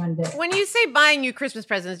it and ruined it. When you say buying you Christmas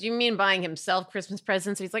presents, you mean buying himself Christmas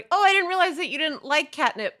presents? He's like, oh, I didn't realize that you didn't like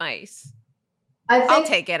catnip mice. I'll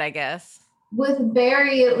take it, I guess. With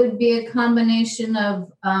Barry, it would be a combination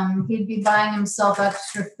of he'd be buying himself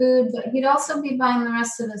extra food, but he'd also be buying the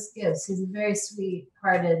rest of his gifts. He's a very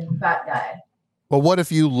sweet-hearted fat guy. Well, what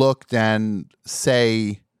if you looked and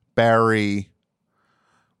say Barry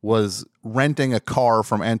was renting a car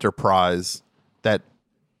from Enterprise that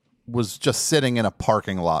was just sitting in a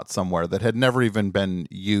parking lot somewhere that had never even been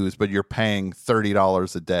used, but you're paying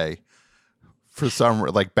 $30 a day for some,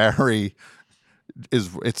 like Barry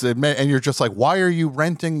and you're just like, why are you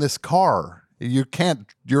renting this car? You're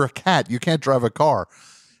a cat. You can't drive a car.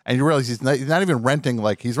 And you realize he's not even renting,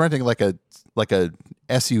 like he's renting like a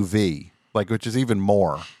SUV. Which is even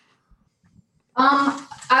more.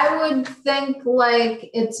 I would think like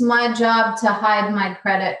it's my job to hide my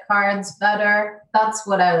credit cards better. That's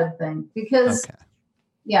what I would think. Because,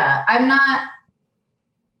 yeah, I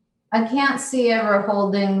can't see ever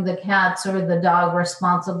holding the cats or the dog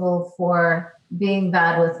responsible for being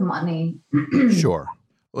bad with money. Sure.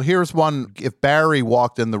 Well, here's one. If Barry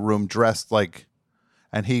walked in the room dressed like,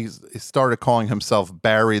 and he started calling himself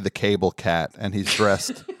Barry the Cable Cat, and he's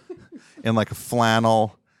dressed in like a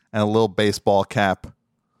flannel and a little baseball cap.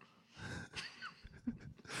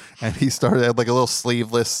 And he started like a little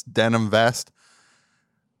sleeveless denim vest.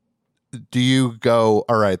 Do you go,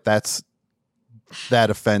 all right, that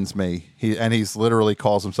offends me. He's literally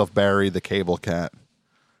calls himself Barry the Cable Cat.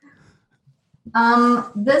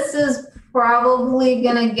 This is probably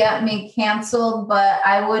going to get me canceled, but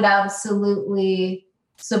I would absolutely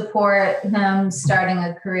support him starting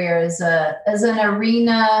a career as an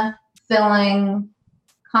arena filling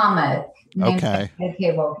comic named The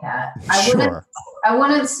Cable Cat. I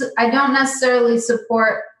don't necessarily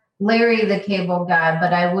support Larry the Cable Guy,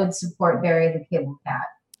 but I would support Barry the Cable Cat.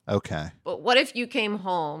 Okay. But what if you came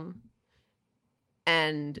home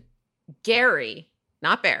and Gary,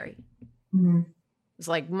 not Barry, was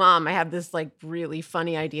like, Mom, I have this like really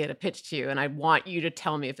funny idea to pitch to you, and I want you to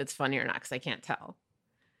tell me if it's funny or not, because I can't tell.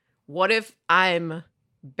 What if I'm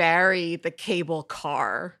Barry the Cable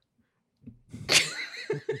Car?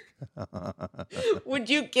 Would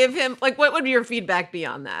you give him, like, what would your feedback be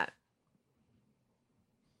on that?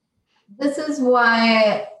 This is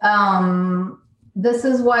why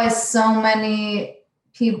so many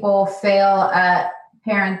people fail at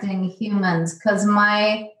parenting humans, because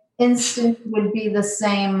my instinct would be the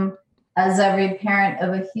same as every parent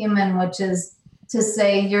of a human, which is to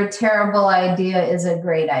say your terrible idea is a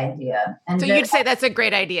great idea. And so you'd say that's a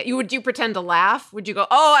great idea. Would you pretend to laugh? Would you go,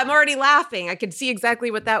 oh, I'm already laughing. I could see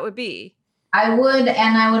exactly what that would be. I would.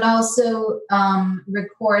 And I would also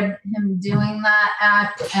record him doing that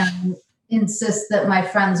act and insist that my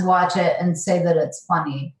friends watch it and say that it's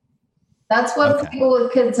funny. That's what people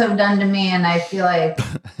with kids have done to me. And I feel like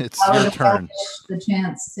it's your turn. The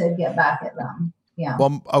chance to get back at them. Yeah.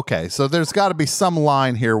 Well, okay. So there's got to be some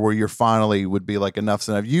line here where you're finally would be like, enough's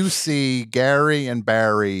enough. You see Gary and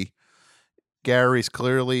Barry. Gary's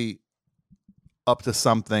clearly up to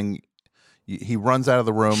something. He runs out of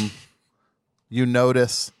the room. You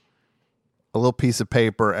notice a little piece of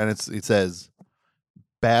paper, and it says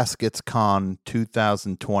Baskets Con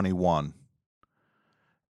 2021.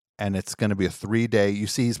 And it's going to be a 3-day. You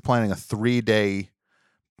see he's planning a 3-day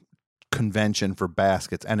convention for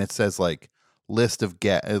baskets, and it says like list of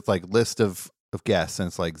guests, and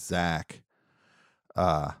it's like Zach,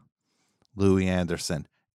 Louis Anderson,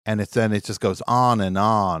 and it just goes on and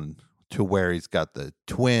on to where he's got the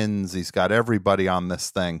twins, he's got everybody on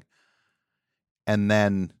this thing, and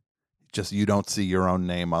then just you don't see your own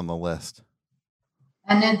name on the list.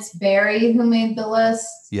 And it's Barry who made the list?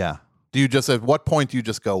 Yeah. Do you just, at what point do you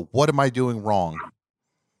just go, what am I doing wrong?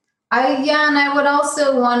 And I would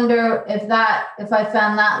also wonder if I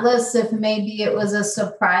found that list, if maybe it was a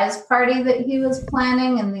surprise party that he was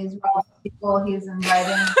planning and these were all the people he's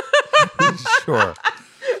inviting. Sure.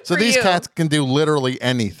 So for these you. cats can do literally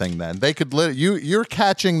anything. Then they could. You're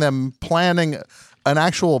catching them planning an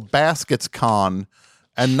actual baskets con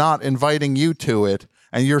and not inviting you to it,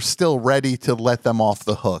 and you're still ready to let them off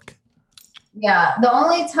the hook. Yeah, the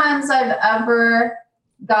only times I've ever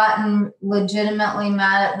gotten legitimately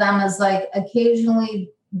mad at them is like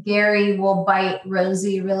occasionally Gary will bite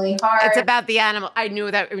Rosie really hard. It's about the animal. I knew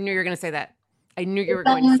you were going to say that. I knew you were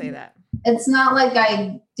going to say that. It's not like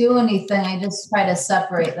I do anything. I just try to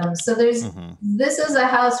separate them. So this is a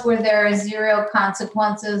house where there are zero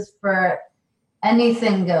consequences for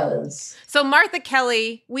anything goes. So Martha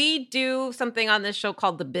Kelly, we do something on this show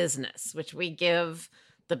called The Business, which we give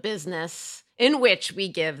the business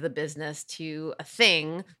to a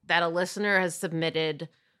thing that a listener has submitted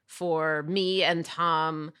for me and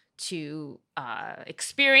Tom to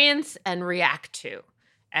experience and react to.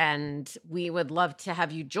 And we would love to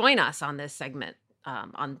have you join us on this segment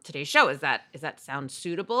on today's show. Is that sound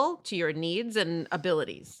suitable to your needs and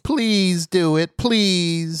abilities? Please do it,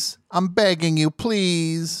 please. I'm begging you,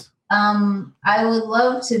 please. I would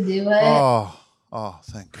love to do it. Oh,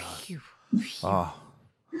 thank God. Oh,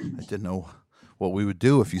 I didn't know what we would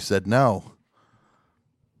do if you said no.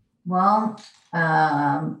 Well,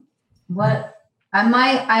 what I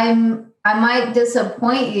might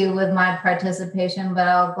disappoint you with my participation, but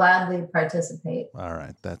I'll gladly participate. All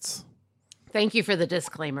right, Thank you for the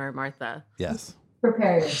disclaimer, Martha. Yes.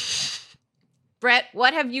 Prepare yourself. Brett,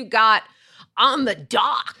 what have you got on the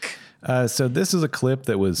dock? So this is a clip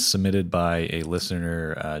that was submitted by a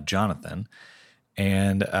listener, Jonathan,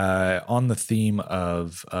 and on the theme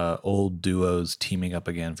of old duos teaming up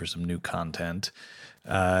again for some new content.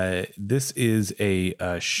 This is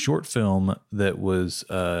a short film that was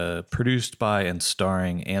produced by and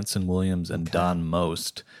starring Anson Williams and Don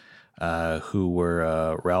Most, who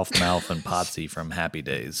were Ralph Malph and Potsy from Happy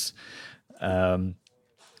Days. So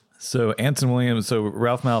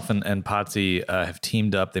Ralph Malph and Potsy have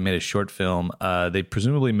teamed up. They made a short film. They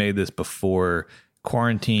presumably made this before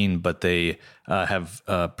quarantine, but they have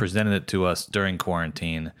presented it to us during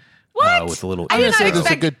quarantine. What? With a little. I did not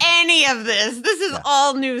expect any of this. This is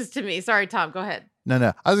all news to me. Sorry, Tom. Go ahead.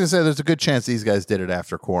 No. I was going to say there's a good chance these guys did it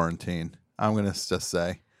after quarantine. I'm going to just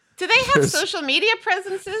say. Do they have social media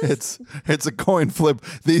presences? It's a coin flip.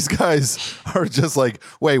 These guys are just like,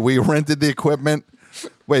 wait, we rented the equipment.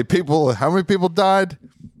 Wait, how many people died?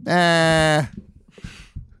 They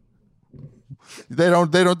don't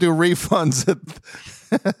do refunds.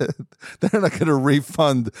 They're not going to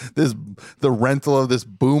refund the rental of this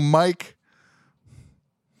boom mic.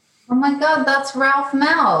 Oh my God, that's Ralph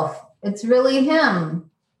Malph. It's really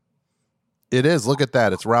him. It is. Look at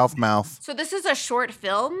that. It's Ralph Malph. So this is a short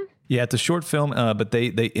film? Yeah, it's a short film, but they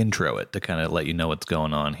intro it to kind of let you know what's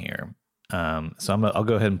going on here. So I'll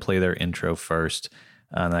go ahead and play their intro first.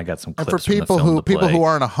 And I got some clips and for people who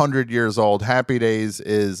aren't 100 years old, Happy Days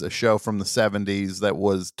is a show from the 70s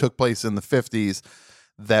that took place in the 50s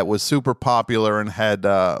that was super popular and had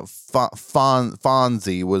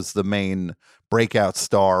Fonzie was the main breakout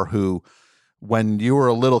star who, when you were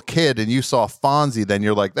a little kid and you saw Fonzie, then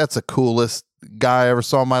you're like, that's the coolest guy I ever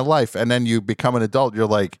saw in my life. And then you become an adult, you're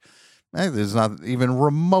like, there's not even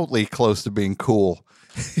remotely close to being cool.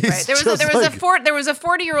 Right. There was a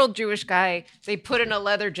 40-year-old Jewish guy. They put in a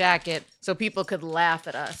leather jacket so people could laugh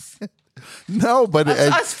at us. No, but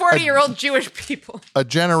us 40-year-old Jewish people. A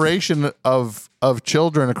generation of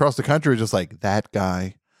children across the country are just like, that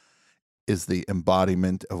guy is the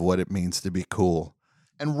embodiment of what it means to be cool.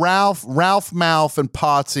 And Ralph Malph and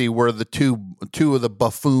Potsy were the two of the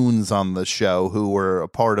buffoons on the show who were a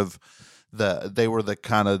part of they were the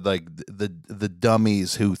kind of like the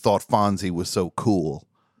dummies who thought Fonzie was so cool.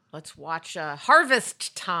 Let's watch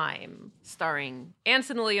Harvest Time, starring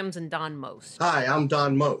Anson Williams and Don Most. Hi, I'm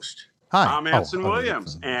Don Most. Hi, I'm Anson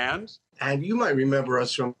Williams, and you might remember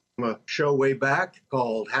us from a show way back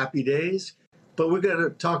called Happy Days. But we're going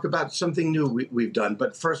to talk about something new we've done.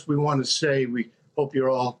 But first, we want to say we hope you're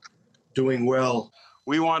all doing well.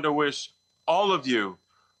 We want to wish all of you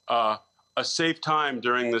a safe time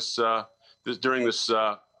during this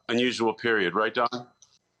unusual period, right, Don?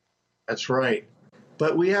 That's right.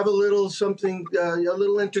 But we have a little something, a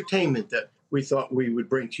little entertainment that we thought we would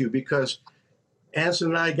bring to you because Anson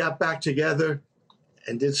and I got back together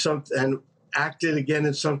and did something and acted again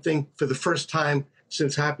in something for the first time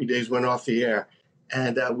since Happy Days went off the air.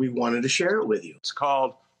 And we wanted to share it with you. It's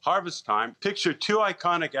called Harvest Time. Picture two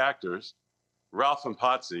iconic actors, Ralph and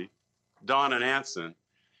Potsy, Don and Anson,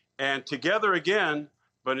 and together again,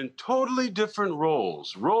 but in totally different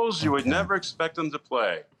roles you would never expect them to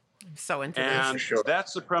play. I'm so into And this.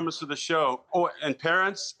 that's the premise of the show. Oh, and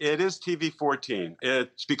parents, it is TV-14.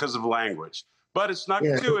 It's because of language. But it's not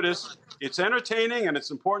gratuitous. It's entertaining, and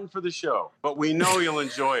it's important for the show. But we know you'll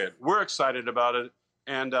enjoy it. We're excited about it,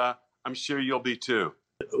 and I'm sure you'll be too.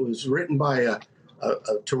 It was written by a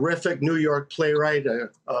terrific New York playwright,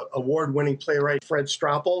 award-winning playwright, Fred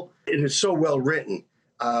Stropel. It is so well written.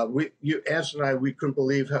 Anson and I, we couldn't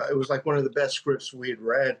believe how it was like one of the best scripts we had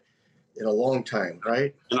read in a long time,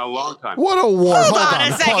 right? In a long time. What a war. Hold on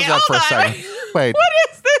a second. Pause that for a second. Wait. What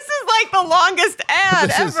is this? Is like the longest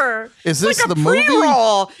ad ever. Is this like a the movie?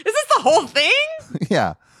 pre-roll. Is this the whole thing?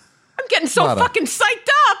 Yeah. I'm getting so Lotta. fucking psyched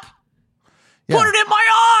up. Yeah. Put it in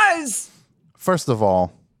my eyes. First of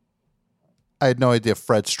all, I had no idea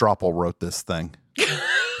Fred Stropel wrote this thing. I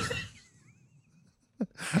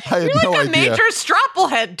had You're no like a idea. major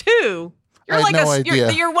Stropelhead too. You're I had like no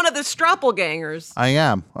idea. You're one of the Stropel gangers. I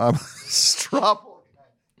am. Stropel.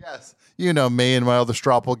 Yes. You know me and my other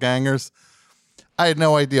Stropel gangers. I had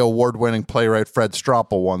no idea award-winning playwright Fred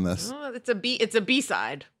Stropel won this. Oh, it's a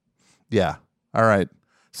B-side. Yeah. All right.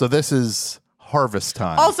 So this is Harvest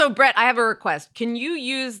Time. Also, Brett, I have a request. Can you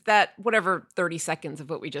use that whatever 30 seconds of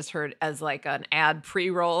what we just heard as like an ad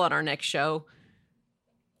pre-roll on our next show?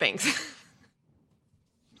 Thanks.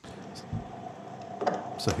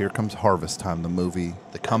 So here comes Harvest Time, the movie,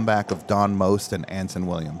 the comeback of Don Most and Anson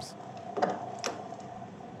Williams.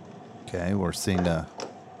 Okay, we're seeing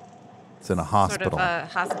it's in a hospital. Sort of a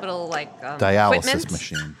hospital like dialysis equipment.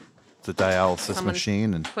 machine. It's a dialysis Someone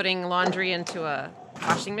machine, and putting laundry into a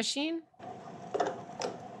washing machine.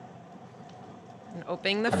 And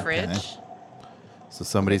opening the fridge. so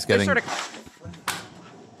somebody's They're getting sort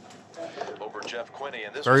of Over Jeff Quinney,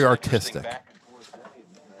 and this very was an interesting artistic.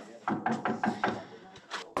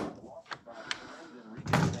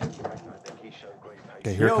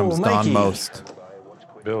 Okay, here comes Don Mikey. Most.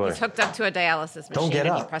 Billy, he's hooked up to a dialysis machine. Don't get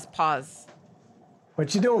and he up. pressed pause.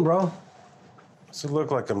 what you doing, bro? What's it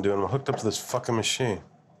look like I'm doing? I'm hooked up to this fucking machine.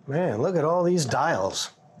 Man, look at all these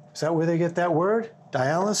dials. Is that where they get that word?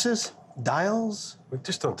 Dialysis? Dials?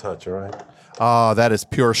 Just don't touch, all right? Oh, that is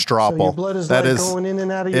pure Stropel. So your blood is that like is going in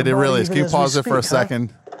and out of your it body really is. even Can you as we pause it for a speak, huh?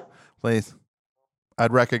 second, please?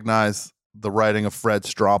 I'd recognize the writing of Fred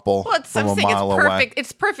Stropel Well, from a it's mile perfect. away.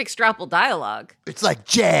 It's perfect Stropel dialogue. It's like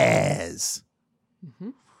jazz.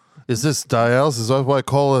 Is this dialysis? Is that what I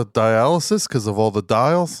call it dialysis because of all the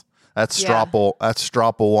dials? That's Yeah. Stropel. That's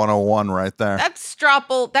Stropel 101 right there. That's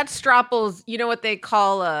Stropel. That's Stropel's. You know what they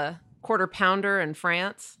call a quarter pounder in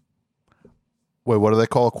France? Wait, what do they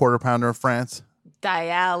call a quarter pounder in France?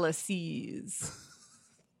 Dialyses.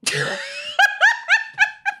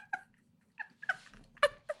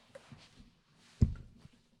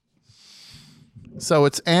 So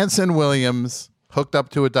it's Anson Williams hooked up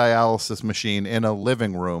to a dialysis machine in a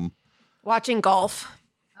living room. Watching golf.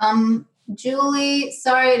 Julie,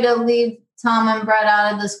 sorry to leave Tom and Brett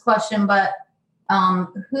out of this question, but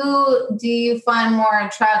who do you find more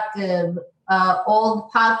attractive,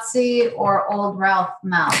 old Potsy or old Ralph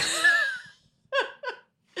Malph?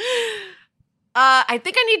 I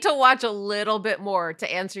think I need to watch a little bit more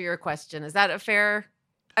to answer your question. Is that a fair?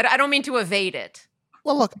 I don't mean to evade it.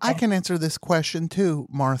 Well, look, I can answer this question too,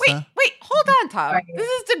 Martha. Wait, hold on, Tom.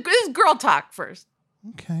 This is girl talk first.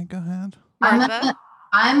 Okay, go ahead. Martha?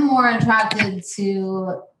 I'm more attracted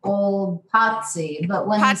to old Potsy, but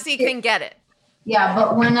when Potsy can get it. yeah,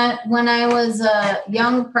 but when I was a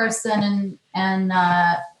young person and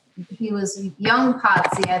he was young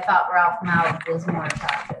Potsy, I thought Ralph Malph was more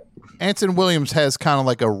attractive. Anson Williams has kind of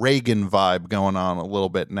like a Reagan vibe going on a little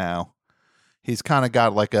bit now. He's kind of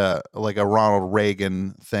got like a Ronald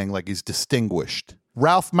Reagan thing, like he's distinguished.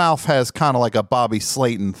 Ralph Malph has kind of like a Bobby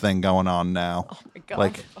Slayton thing going on now. Oh my God.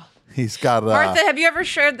 Like he's got Martha, have you ever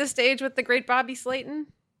shared the stage with the great Bobby Slayton?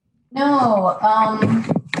 No,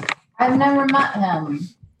 I've never met him.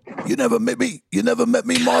 You never met me. You never met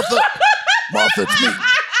me, Martha. Martha, it's me.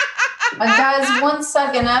 Guys, 1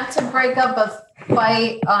 second. I have to break up a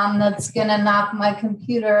fight that's gonna knock my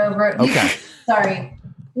computer over. Okay. Sorry,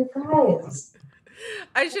 you guys.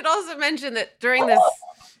 I should also mention that during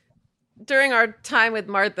our time with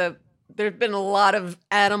Martha, there's been a lot of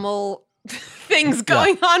animal things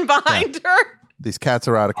going on behind her. These cats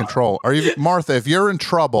are out of control. Are you, Martha? If you're in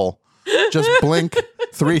trouble, just blink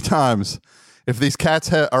 3 times. If these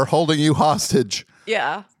cats are holding you hostage,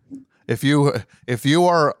 Yeah. if you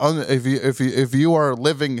are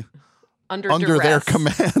living under their duress.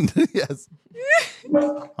 command, yes.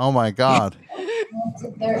 Oh my God.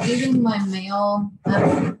 They're eating my mail,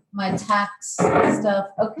 my tax stuff.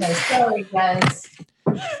 Okay, sorry guys.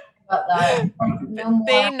 about that. No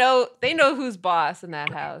more. They know who's boss in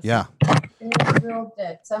that house. Yeah. They're real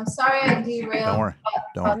dicks. I'm sorry I derailed. Don't worry.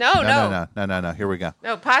 Don't worry. No. Here we go.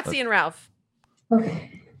 No, Potsy and Ralph.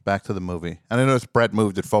 Okay. Back to the movie. And I noticed Brett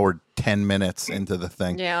moved it forward 10 minutes into the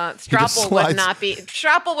thing. Yeah, just Strapple would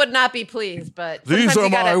slides- not be pleased, but These are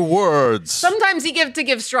my words. Sometimes you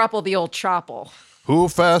give Strapple the old chopple. Who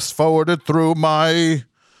fast forwarded through my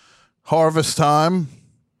harvest time?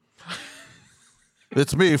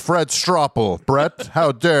 It's me, Fred Strapple. Brett,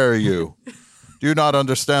 how dare you? Do you not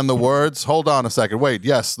understand the words? Hold on a second. Wait,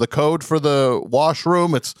 yes, the code for the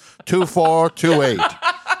washroom, it's 2428.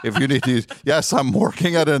 If you need to, yes, I'm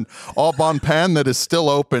working at an Aubon pan that is still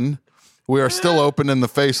open. We are still open in the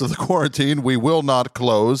face of the quarantine. We will not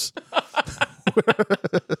close.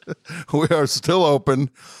 We are still open.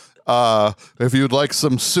 If you'd like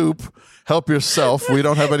some soup, help yourself. We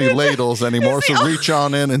don't have any ladles anymore, so reach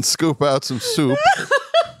on in and scoop out some soup.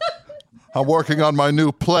 I'm working on my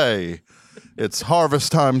new play. It's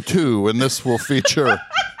Harvest Time 2, and this will feature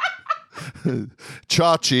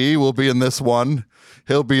Chachi will be in this one.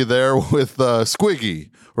 He'll be there with Squiggy.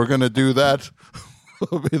 We're going to do that.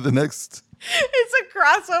 Will be the next. It's a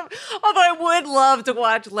crossover. Although I would love to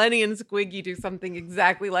watch Lenny and Squiggy do something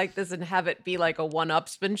exactly like this and have it be like a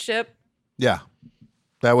one-upsmanship. Yeah.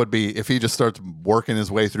 That would be if he just starts working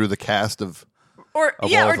his way through the cast of or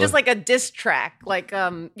just like a diss track. Like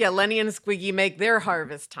Lenny and Squiggy make their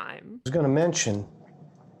Harvest Time. I was going to mention,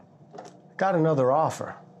 got another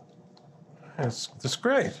offer. That's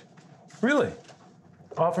great. Really?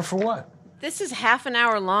 Offer for what? This is half an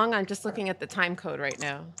hour long. I'm just looking at the time code right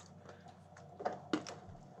now.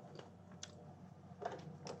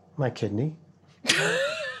 My kidney.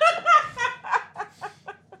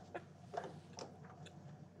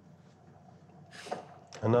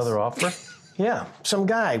 Another offer? Yeah, some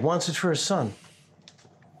guy wants it for his son.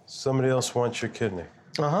 Somebody else wants your kidney.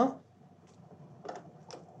 Uh-huh.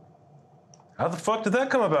 How the fuck did that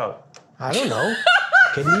come about? I don't know.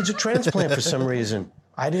 Kid needs a transplant for some reason.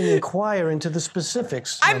 I didn't inquire into the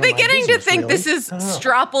specifics. I'm beginning to think this is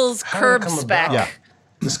Strapple's curb spec. Yeah.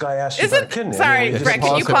 This guy asked you about a kidney. Sorry, Brett,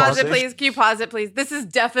 can you pause it, please? Can you pause it, please? This is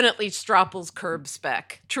definitely Strapple's curb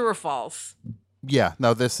spec. True or false? Yeah,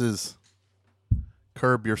 no, this is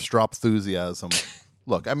curb your Stropthusiasm.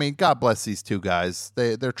 Look, I mean, God bless these two guys.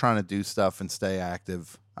 They're trying to do stuff and stay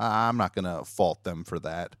active. I'm not going to fault them for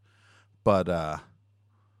that. But,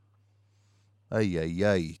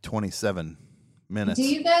 27 minutes. Do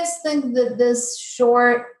you guys think that this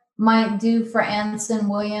short might do for Anson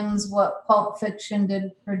Williams what Pulp Fiction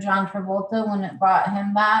did for John Travolta when it brought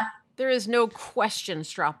him back? There is no question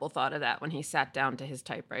Strapple thought of that when he sat down to his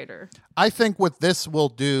typewriter. I think what this will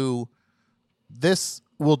do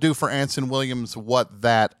for Anson Williams what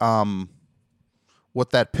that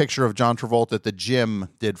picture of John Travolta at the gym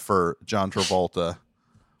did for John Travolta.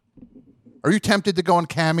 Are you tempted to go on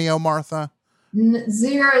Cameo, Martha?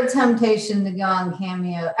 Zero temptation to go on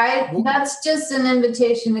Cameo. That's just an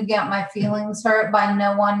invitation to get my feelings hurt by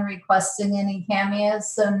no one requesting any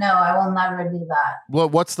cameos. So no, I will never do that. Well,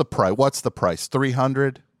 what's the price?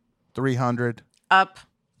 300? 300? Up.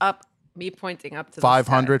 Me pointing up to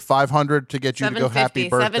 500. 500 to get you to go happy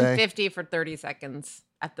birthday. $750 for 30 seconds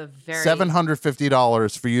at the very.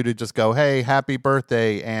 $750 for you to just go, hey, happy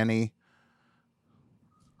birthday, Annie.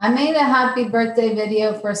 I made a happy birthday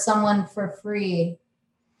video for someone for free.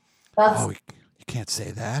 You can't say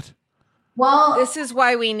that. Well, this is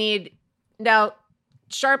why we need now.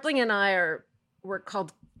 Sharpling and I we're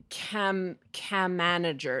called cam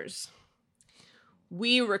managers.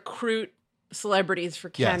 We recruit celebrities for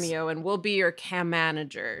Cameo, and we'll be your cam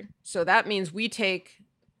manager. So that means we take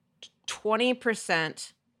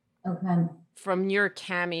 20% from your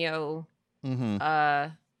Cameo.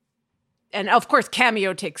 Mm-hmm. And of course,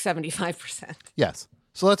 Cameo takes 75%. Yes.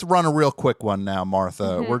 So let's run a real quick one now, Martha.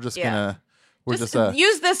 Mm-hmm. We're just gonna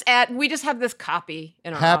use this we just have this copy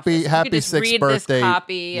in our happy office. Happy just sixth read birthday. This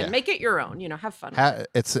copy and make it your own. Have fun.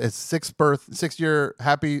 It's 6th year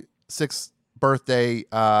happy 6th birthday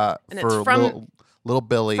and for it's from little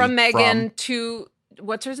Billy from Megan to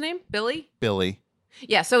what's his name? Billy.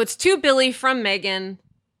 Yeah. So it's to Billy from Megan.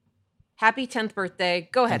 Happy 10th birthday.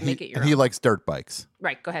 Go ahead, make it your own. He likes dirt bikes.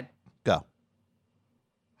 Right. Go ahead. Go.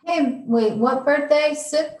 Hey, wait, what birthday?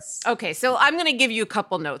 6? Okay, so I'm going to give you a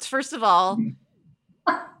couple notes. First of all,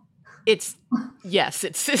 it's his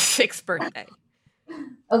 6th birthday.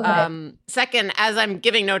 Okay. Second, as I'm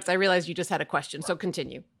giving notes, I realized you just had a question, so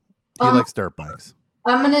continue. He likes dirt bikes.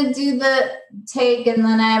 I'm going to do the take, and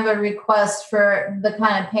then I have a request for the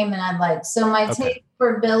kind of payment I'd like. So my take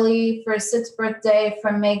for Billy for 6th birthday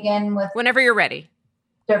from Megan with... Whenever you're ready.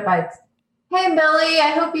 Dirt bikes. Hey, Billy,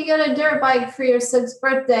 I hope you get a dirt bike for your 6th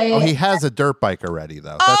birthday. Oh, he has a dirt bike already,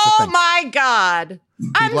 though. That's the Oh thing. my God.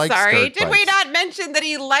 I'm likes sorry. dirt Did we bikes. not mention that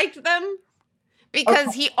he liked them?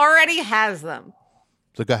 Because he already has them.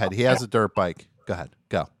 So go ahead. He has a dirt bike. Go ahead.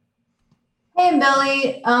 Go. Hey,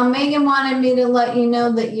 Billy, Megan wanted me to let you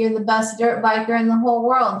know that you're the best dirt biker in the whole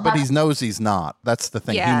world. But he knows he's not. That's the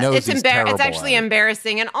thing. Yeah, he knows it's he's terrible. It's actually at it.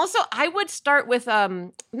 embarrassing. And also, I would start with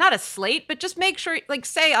not a slate, but just make sure, like,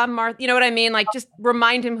 say I'm Martha. You know what I mean? Like, just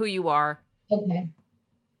remind him who you are. Okay.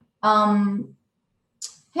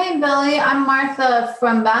 Hey, Billy, I'm Martha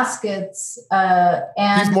from Baskets.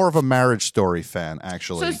 And He's more of a Marriage Story fan,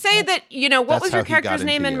 actually. So say that, what That's was your how he got character's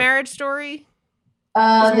name into in you. Marriage Story?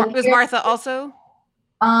 the Was Martha also?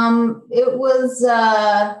 It was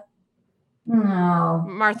no.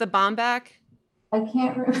 Martha Bomback? I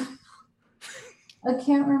can't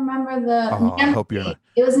remember the. Oh, I Nancy. hope you're not.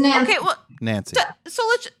 It was Nancy. Okay, well, Nancy. so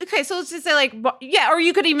let's just say like, or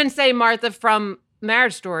you could even say Martha from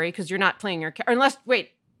Marriage Story because you're not playing your character. Unless,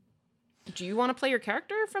 wait, do you want to play your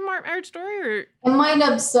character from Marriage Story or? It might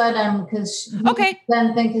upset him because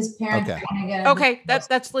then think his parents are gonna get him. Okay,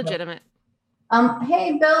 that's legitimate.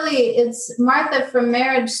 Hey Billy, it's Martha from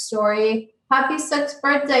Marriage Story. Happy 6th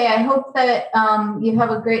birthday. I hope that you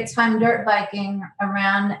have a great time dirt biking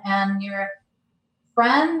around and your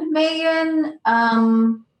friend Megan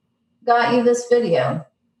got you this video.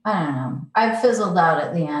 I don't know. I fizzled out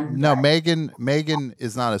at the end. No, Megan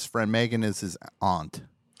is not his friend. Megan is his aunt.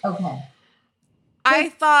 Okay. I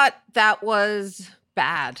thought that was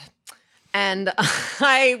bad. And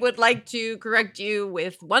I would like to correct you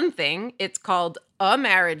with one thing. It's called A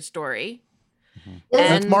Marriage Story.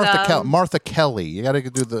 That's Martha Kelly. You got to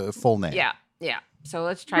do the full name. Yeah. So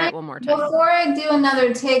let's try it one more time. Before I do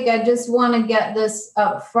another take, I just want to get this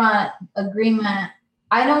up front agreement.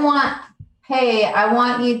 I don't want pay. I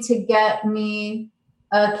want you to get me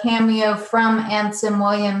a cameo from Anson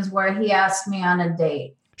Williams where he asked me on a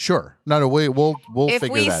date. Sure. No, we'll If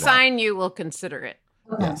figure we that out. sign you, we'll consider it.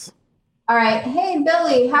 Okay. Yes. All right. Hey,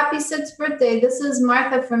 Billy, happy 6th birthday. This is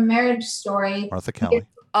Martha from Marriage Story. Martha Kelly.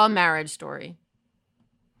 A Marriage Story.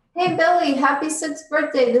 Hey, Billy, happy 6th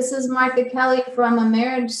birthday. This is Martha Kelly from A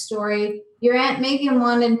Marriage Story. Your Aunt Megan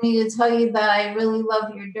wanted me to tell you that I really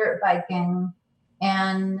love your dirt biking.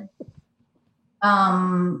 And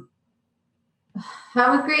have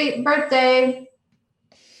a great birthday.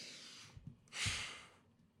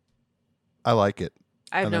 I like it.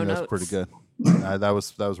 I have no think that's notes. pretty good. That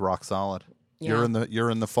was rock solid. Yeah. You're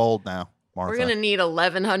in the fold now, Martha. We're gonna need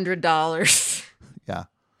 $1,100. Yeah.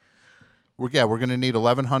 We're gonna need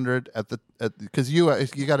 $1,100 because you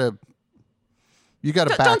gotta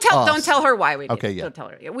back us. Don't tell her why we need Okay, it. yeah. Don't tell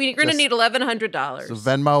her. Yeah, we're gonna Just- need $1,100. So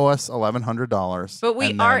Venmo us $1,100. But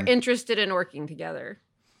we and are then- interested in working together.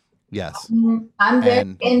 yes. I'm very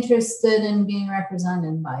And- interested in being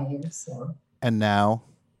represented by you. So And now,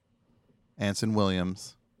 Anson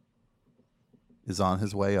Williams is on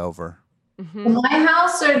his way over. to my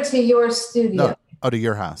house or to your studio? No, to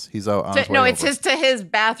your house. He's on his way No, it's over. to his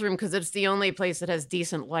bathroom because it's the only place that has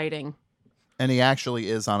decent lighting. And he actually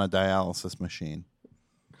is on a dialysis machine.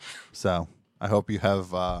 So I hope you have.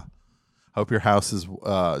 Hope your house is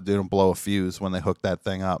didn't blow a fuse when they hook that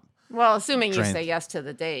thing up. Well, assuming you Drains- say yes to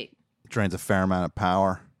the date. Drains a fair amount of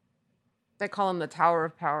power. They call him the Tower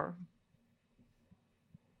of Power.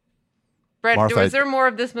 Brett, Martha, is there more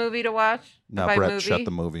of this movie to watch? No, By Brett, movie? shut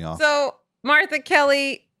the movie off. So, Martha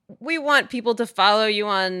Kelly, we want people to follow you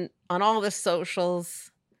on all the socials,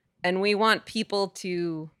 and we want people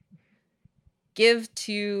to give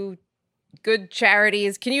to good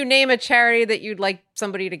charities. Can you name a charity that you'd like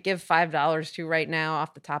somebody to give $5 to right now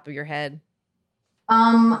off the top of your head?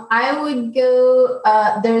 I would go,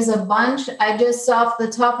 there's a bunch. I just off the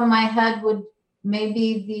top of my head would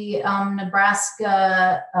maybe the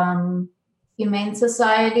Nebraska Humane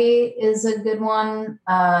Society is a good one.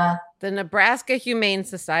 The Nebraska Humane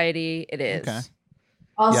Society, it is. Okay.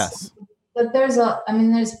 Also, Yes. But there's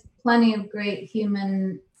plenty of great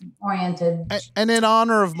human-oriented. And in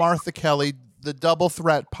honor of Martha Kelly, the Double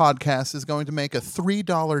Threat podcast is going to make a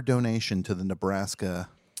 $3 donation to the Nebraska.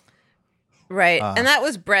 Right. And that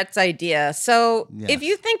was Brett's idea. So if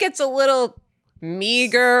you think it's a little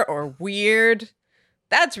meager or weird,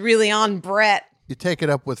 that's really on Brett. You take it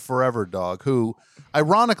up with Forever Dog, who,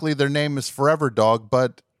 ironically, their name is Forever Dog,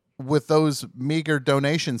 but with those meager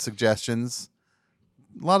donation suggestions,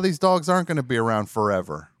 a lot of these dogs aren't going to be around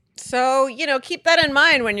forever. So, keep that in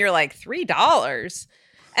mind when you're like $3.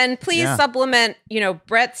 And please supplement,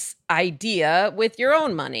 Brett's idea with your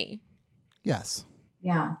own money. Yes.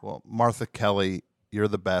 Yeah. Well, Martha Kelly You're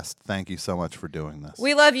the best. Thank you so much for doing this.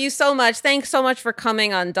 We love you so much. Thanks so much for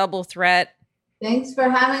coming on Double Threat. Thanks for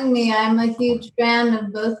having me. I'm a huge fan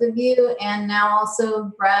of both of you and now also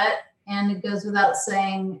Brett. And it goes without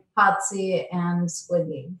saying Potsy and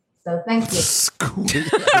Squiggy. So thank you.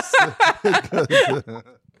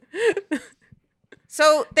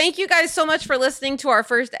 So thank you guys so much for listening to our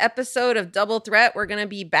first episode of Double Threat. We're going to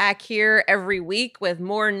be back here every week with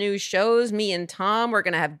more new shows. Me and Tom, we're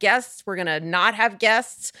going to have guests. We're going to not have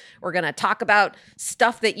guests. We're going to talk about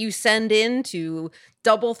stuff that you send in to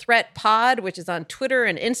Double Threat Pod, which is on Twitter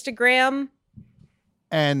and Instagram.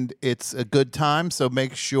 And it's a good time, so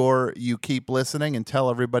make sure you keep listening and tell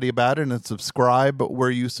everybody about it and subscribe where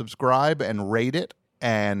you subscribe and rate it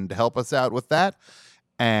and help us out with that.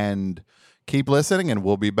 And keep listening, and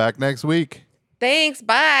we'll be back next week. Thanks.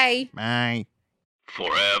 Bye. Bye.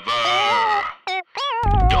 Forever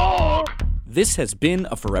Dog. This has been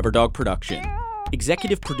a Forever Dog production.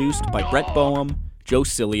 Executive produced by Brett Boehm, Joe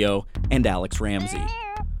Cilio, and Alex Ramsey.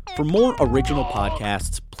 For more original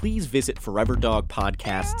podcasts, please visit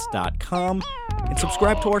foreverdogpodcasts.com and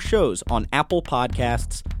subscribe to our shows on Apple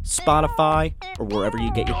Podcasts, Spotify, or wherever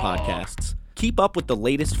you get your podcasts. Keep up with the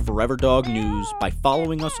latest Forever Dog news by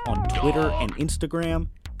following us on Twitter and Instagram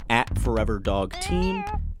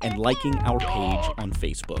 @ForeverDogTeam and liking our page on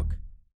Facebook.